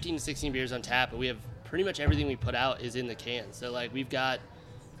 15 to 16 beers on tap, but we have pretty much everything we put out is in the can. So like we've got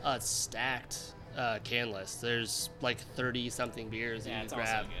a stacked can list. There's like 30 something beers that you it's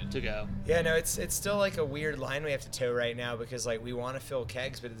grab also good. to go. Yeah, no, it's still like a weird line we have to toe right now because like we want to fill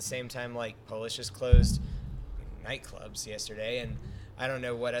kegs, but at the same time like Polish just closed nightclubs yesterday, and I don't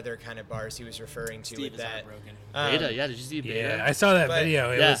know what other kind of bars he was referring to Steve with is that. heartbroken. Beta, yeah, did you see Beta? Yeah, I saw that But-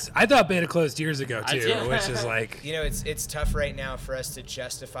 video. Yeah. I thought Beta closed years ago I too, did. which is like You know, it's tough right now for us to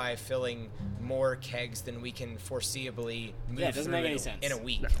justify filling more kegs than we can foreseeably move Yeah, it doesn't through make any in, sense. in a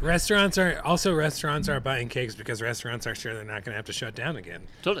week. restaurants are buying kegs because restaurants are sure they're not going to have to shut down again.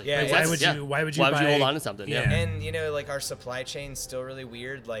 Totally. Yeah, Like, why that's- would you- why would you hold buy- on to something? Yeah. Yeah. And you know, like our supply chain's still really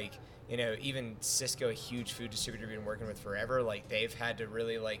weird. Like, you know, even Cisco, a huge food distributor we've been working with forever, like they've had to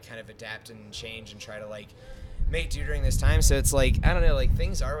really like kind of adapt and change and try to like make do during this time. So it's like, I don't know, like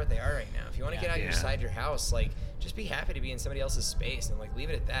things are what they are right now. If you want to get out inside your house, like just be happy to be in somebody else's space and like leave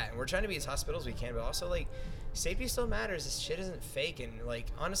it at that. And we're trying to be as hospitable as we can, but also like safety still matters. This shit isn't fake. And like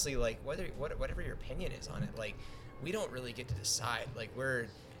honestly, like whatever your opinion is on it, like we don't really get to decide. Like we're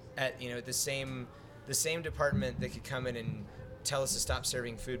at the same department that could come in and tell us to stop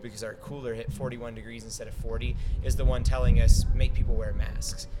serving food because our cooler hit 41 degrees instead of 40 is the one telling us make people wear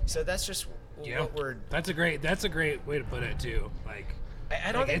masks. So that's just what we're. That's a great way to put it too. Like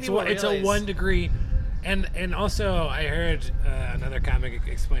I don't think it's people it's realize. a 1 degree, and also I heard another comic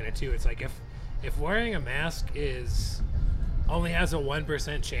explain it too. It's like if wearing a mask only has a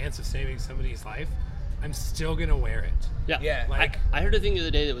 1% chance of saving somebody's life, I'm still gonna wear it. Yeah. Like I heard a thing the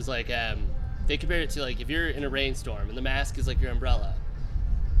other day that was like they compared it to like if you're in a rainstorm and the mask is like your umbrella.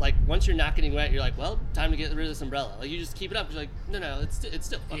 Like once you're not getting wet, you're like, well, time to get rid of this umbrella. Like you just keep it up. You're like, no, it's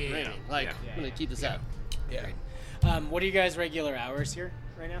still fucking Yeah. raining. Like Yeah. I'm gonna keep this up. Yeah. What are you guys' regular hours here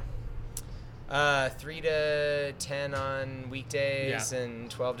right now? 3 to 10 on weekdays Yeah.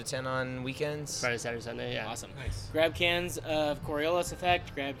 and 12 to 10 on weekends. Friday, Saturday, Sunday. Yeah. Awesome. Nice. Grab cans of Coriolis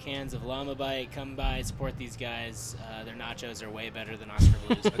Effect. Grab cans of Llama Bite. Come by, support these guys. Their nachos are way better than Oscar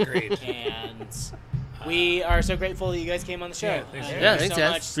Blues. Agreed. And we are so grateful that you guys came on the show. Yeah, thanks. Thank Yeah, you thanks, so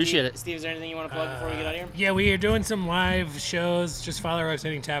guys. much. Appreciate Steve, it. Steve, is there anything you want to plug before we get out of here? Yeah, we are doing some live shows. Just follow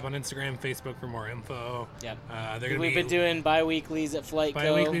Rotating Tab on Instagram, Facebook for more info. Yep. They're gonna We've be been doing bi-weeklies at Flight Co.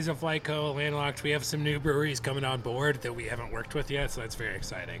 bi-weeklies of Flightco, Landlocked. We have some new breweries coming on board that we haven't worked with yet, so that's very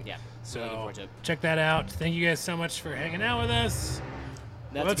exciting. Yeah, So looking forward to it. check that out. Thank you guys so much for hanging out with us.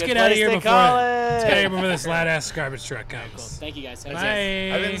 That's Let's a good get out of place here to before call let's get out of it. here before this loud ass garbage truck comes. Cool. Thank you guys. Bye. Have a good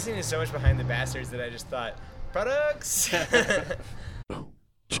day. I've been listening to so much Behind the Bastards that I just thought, products!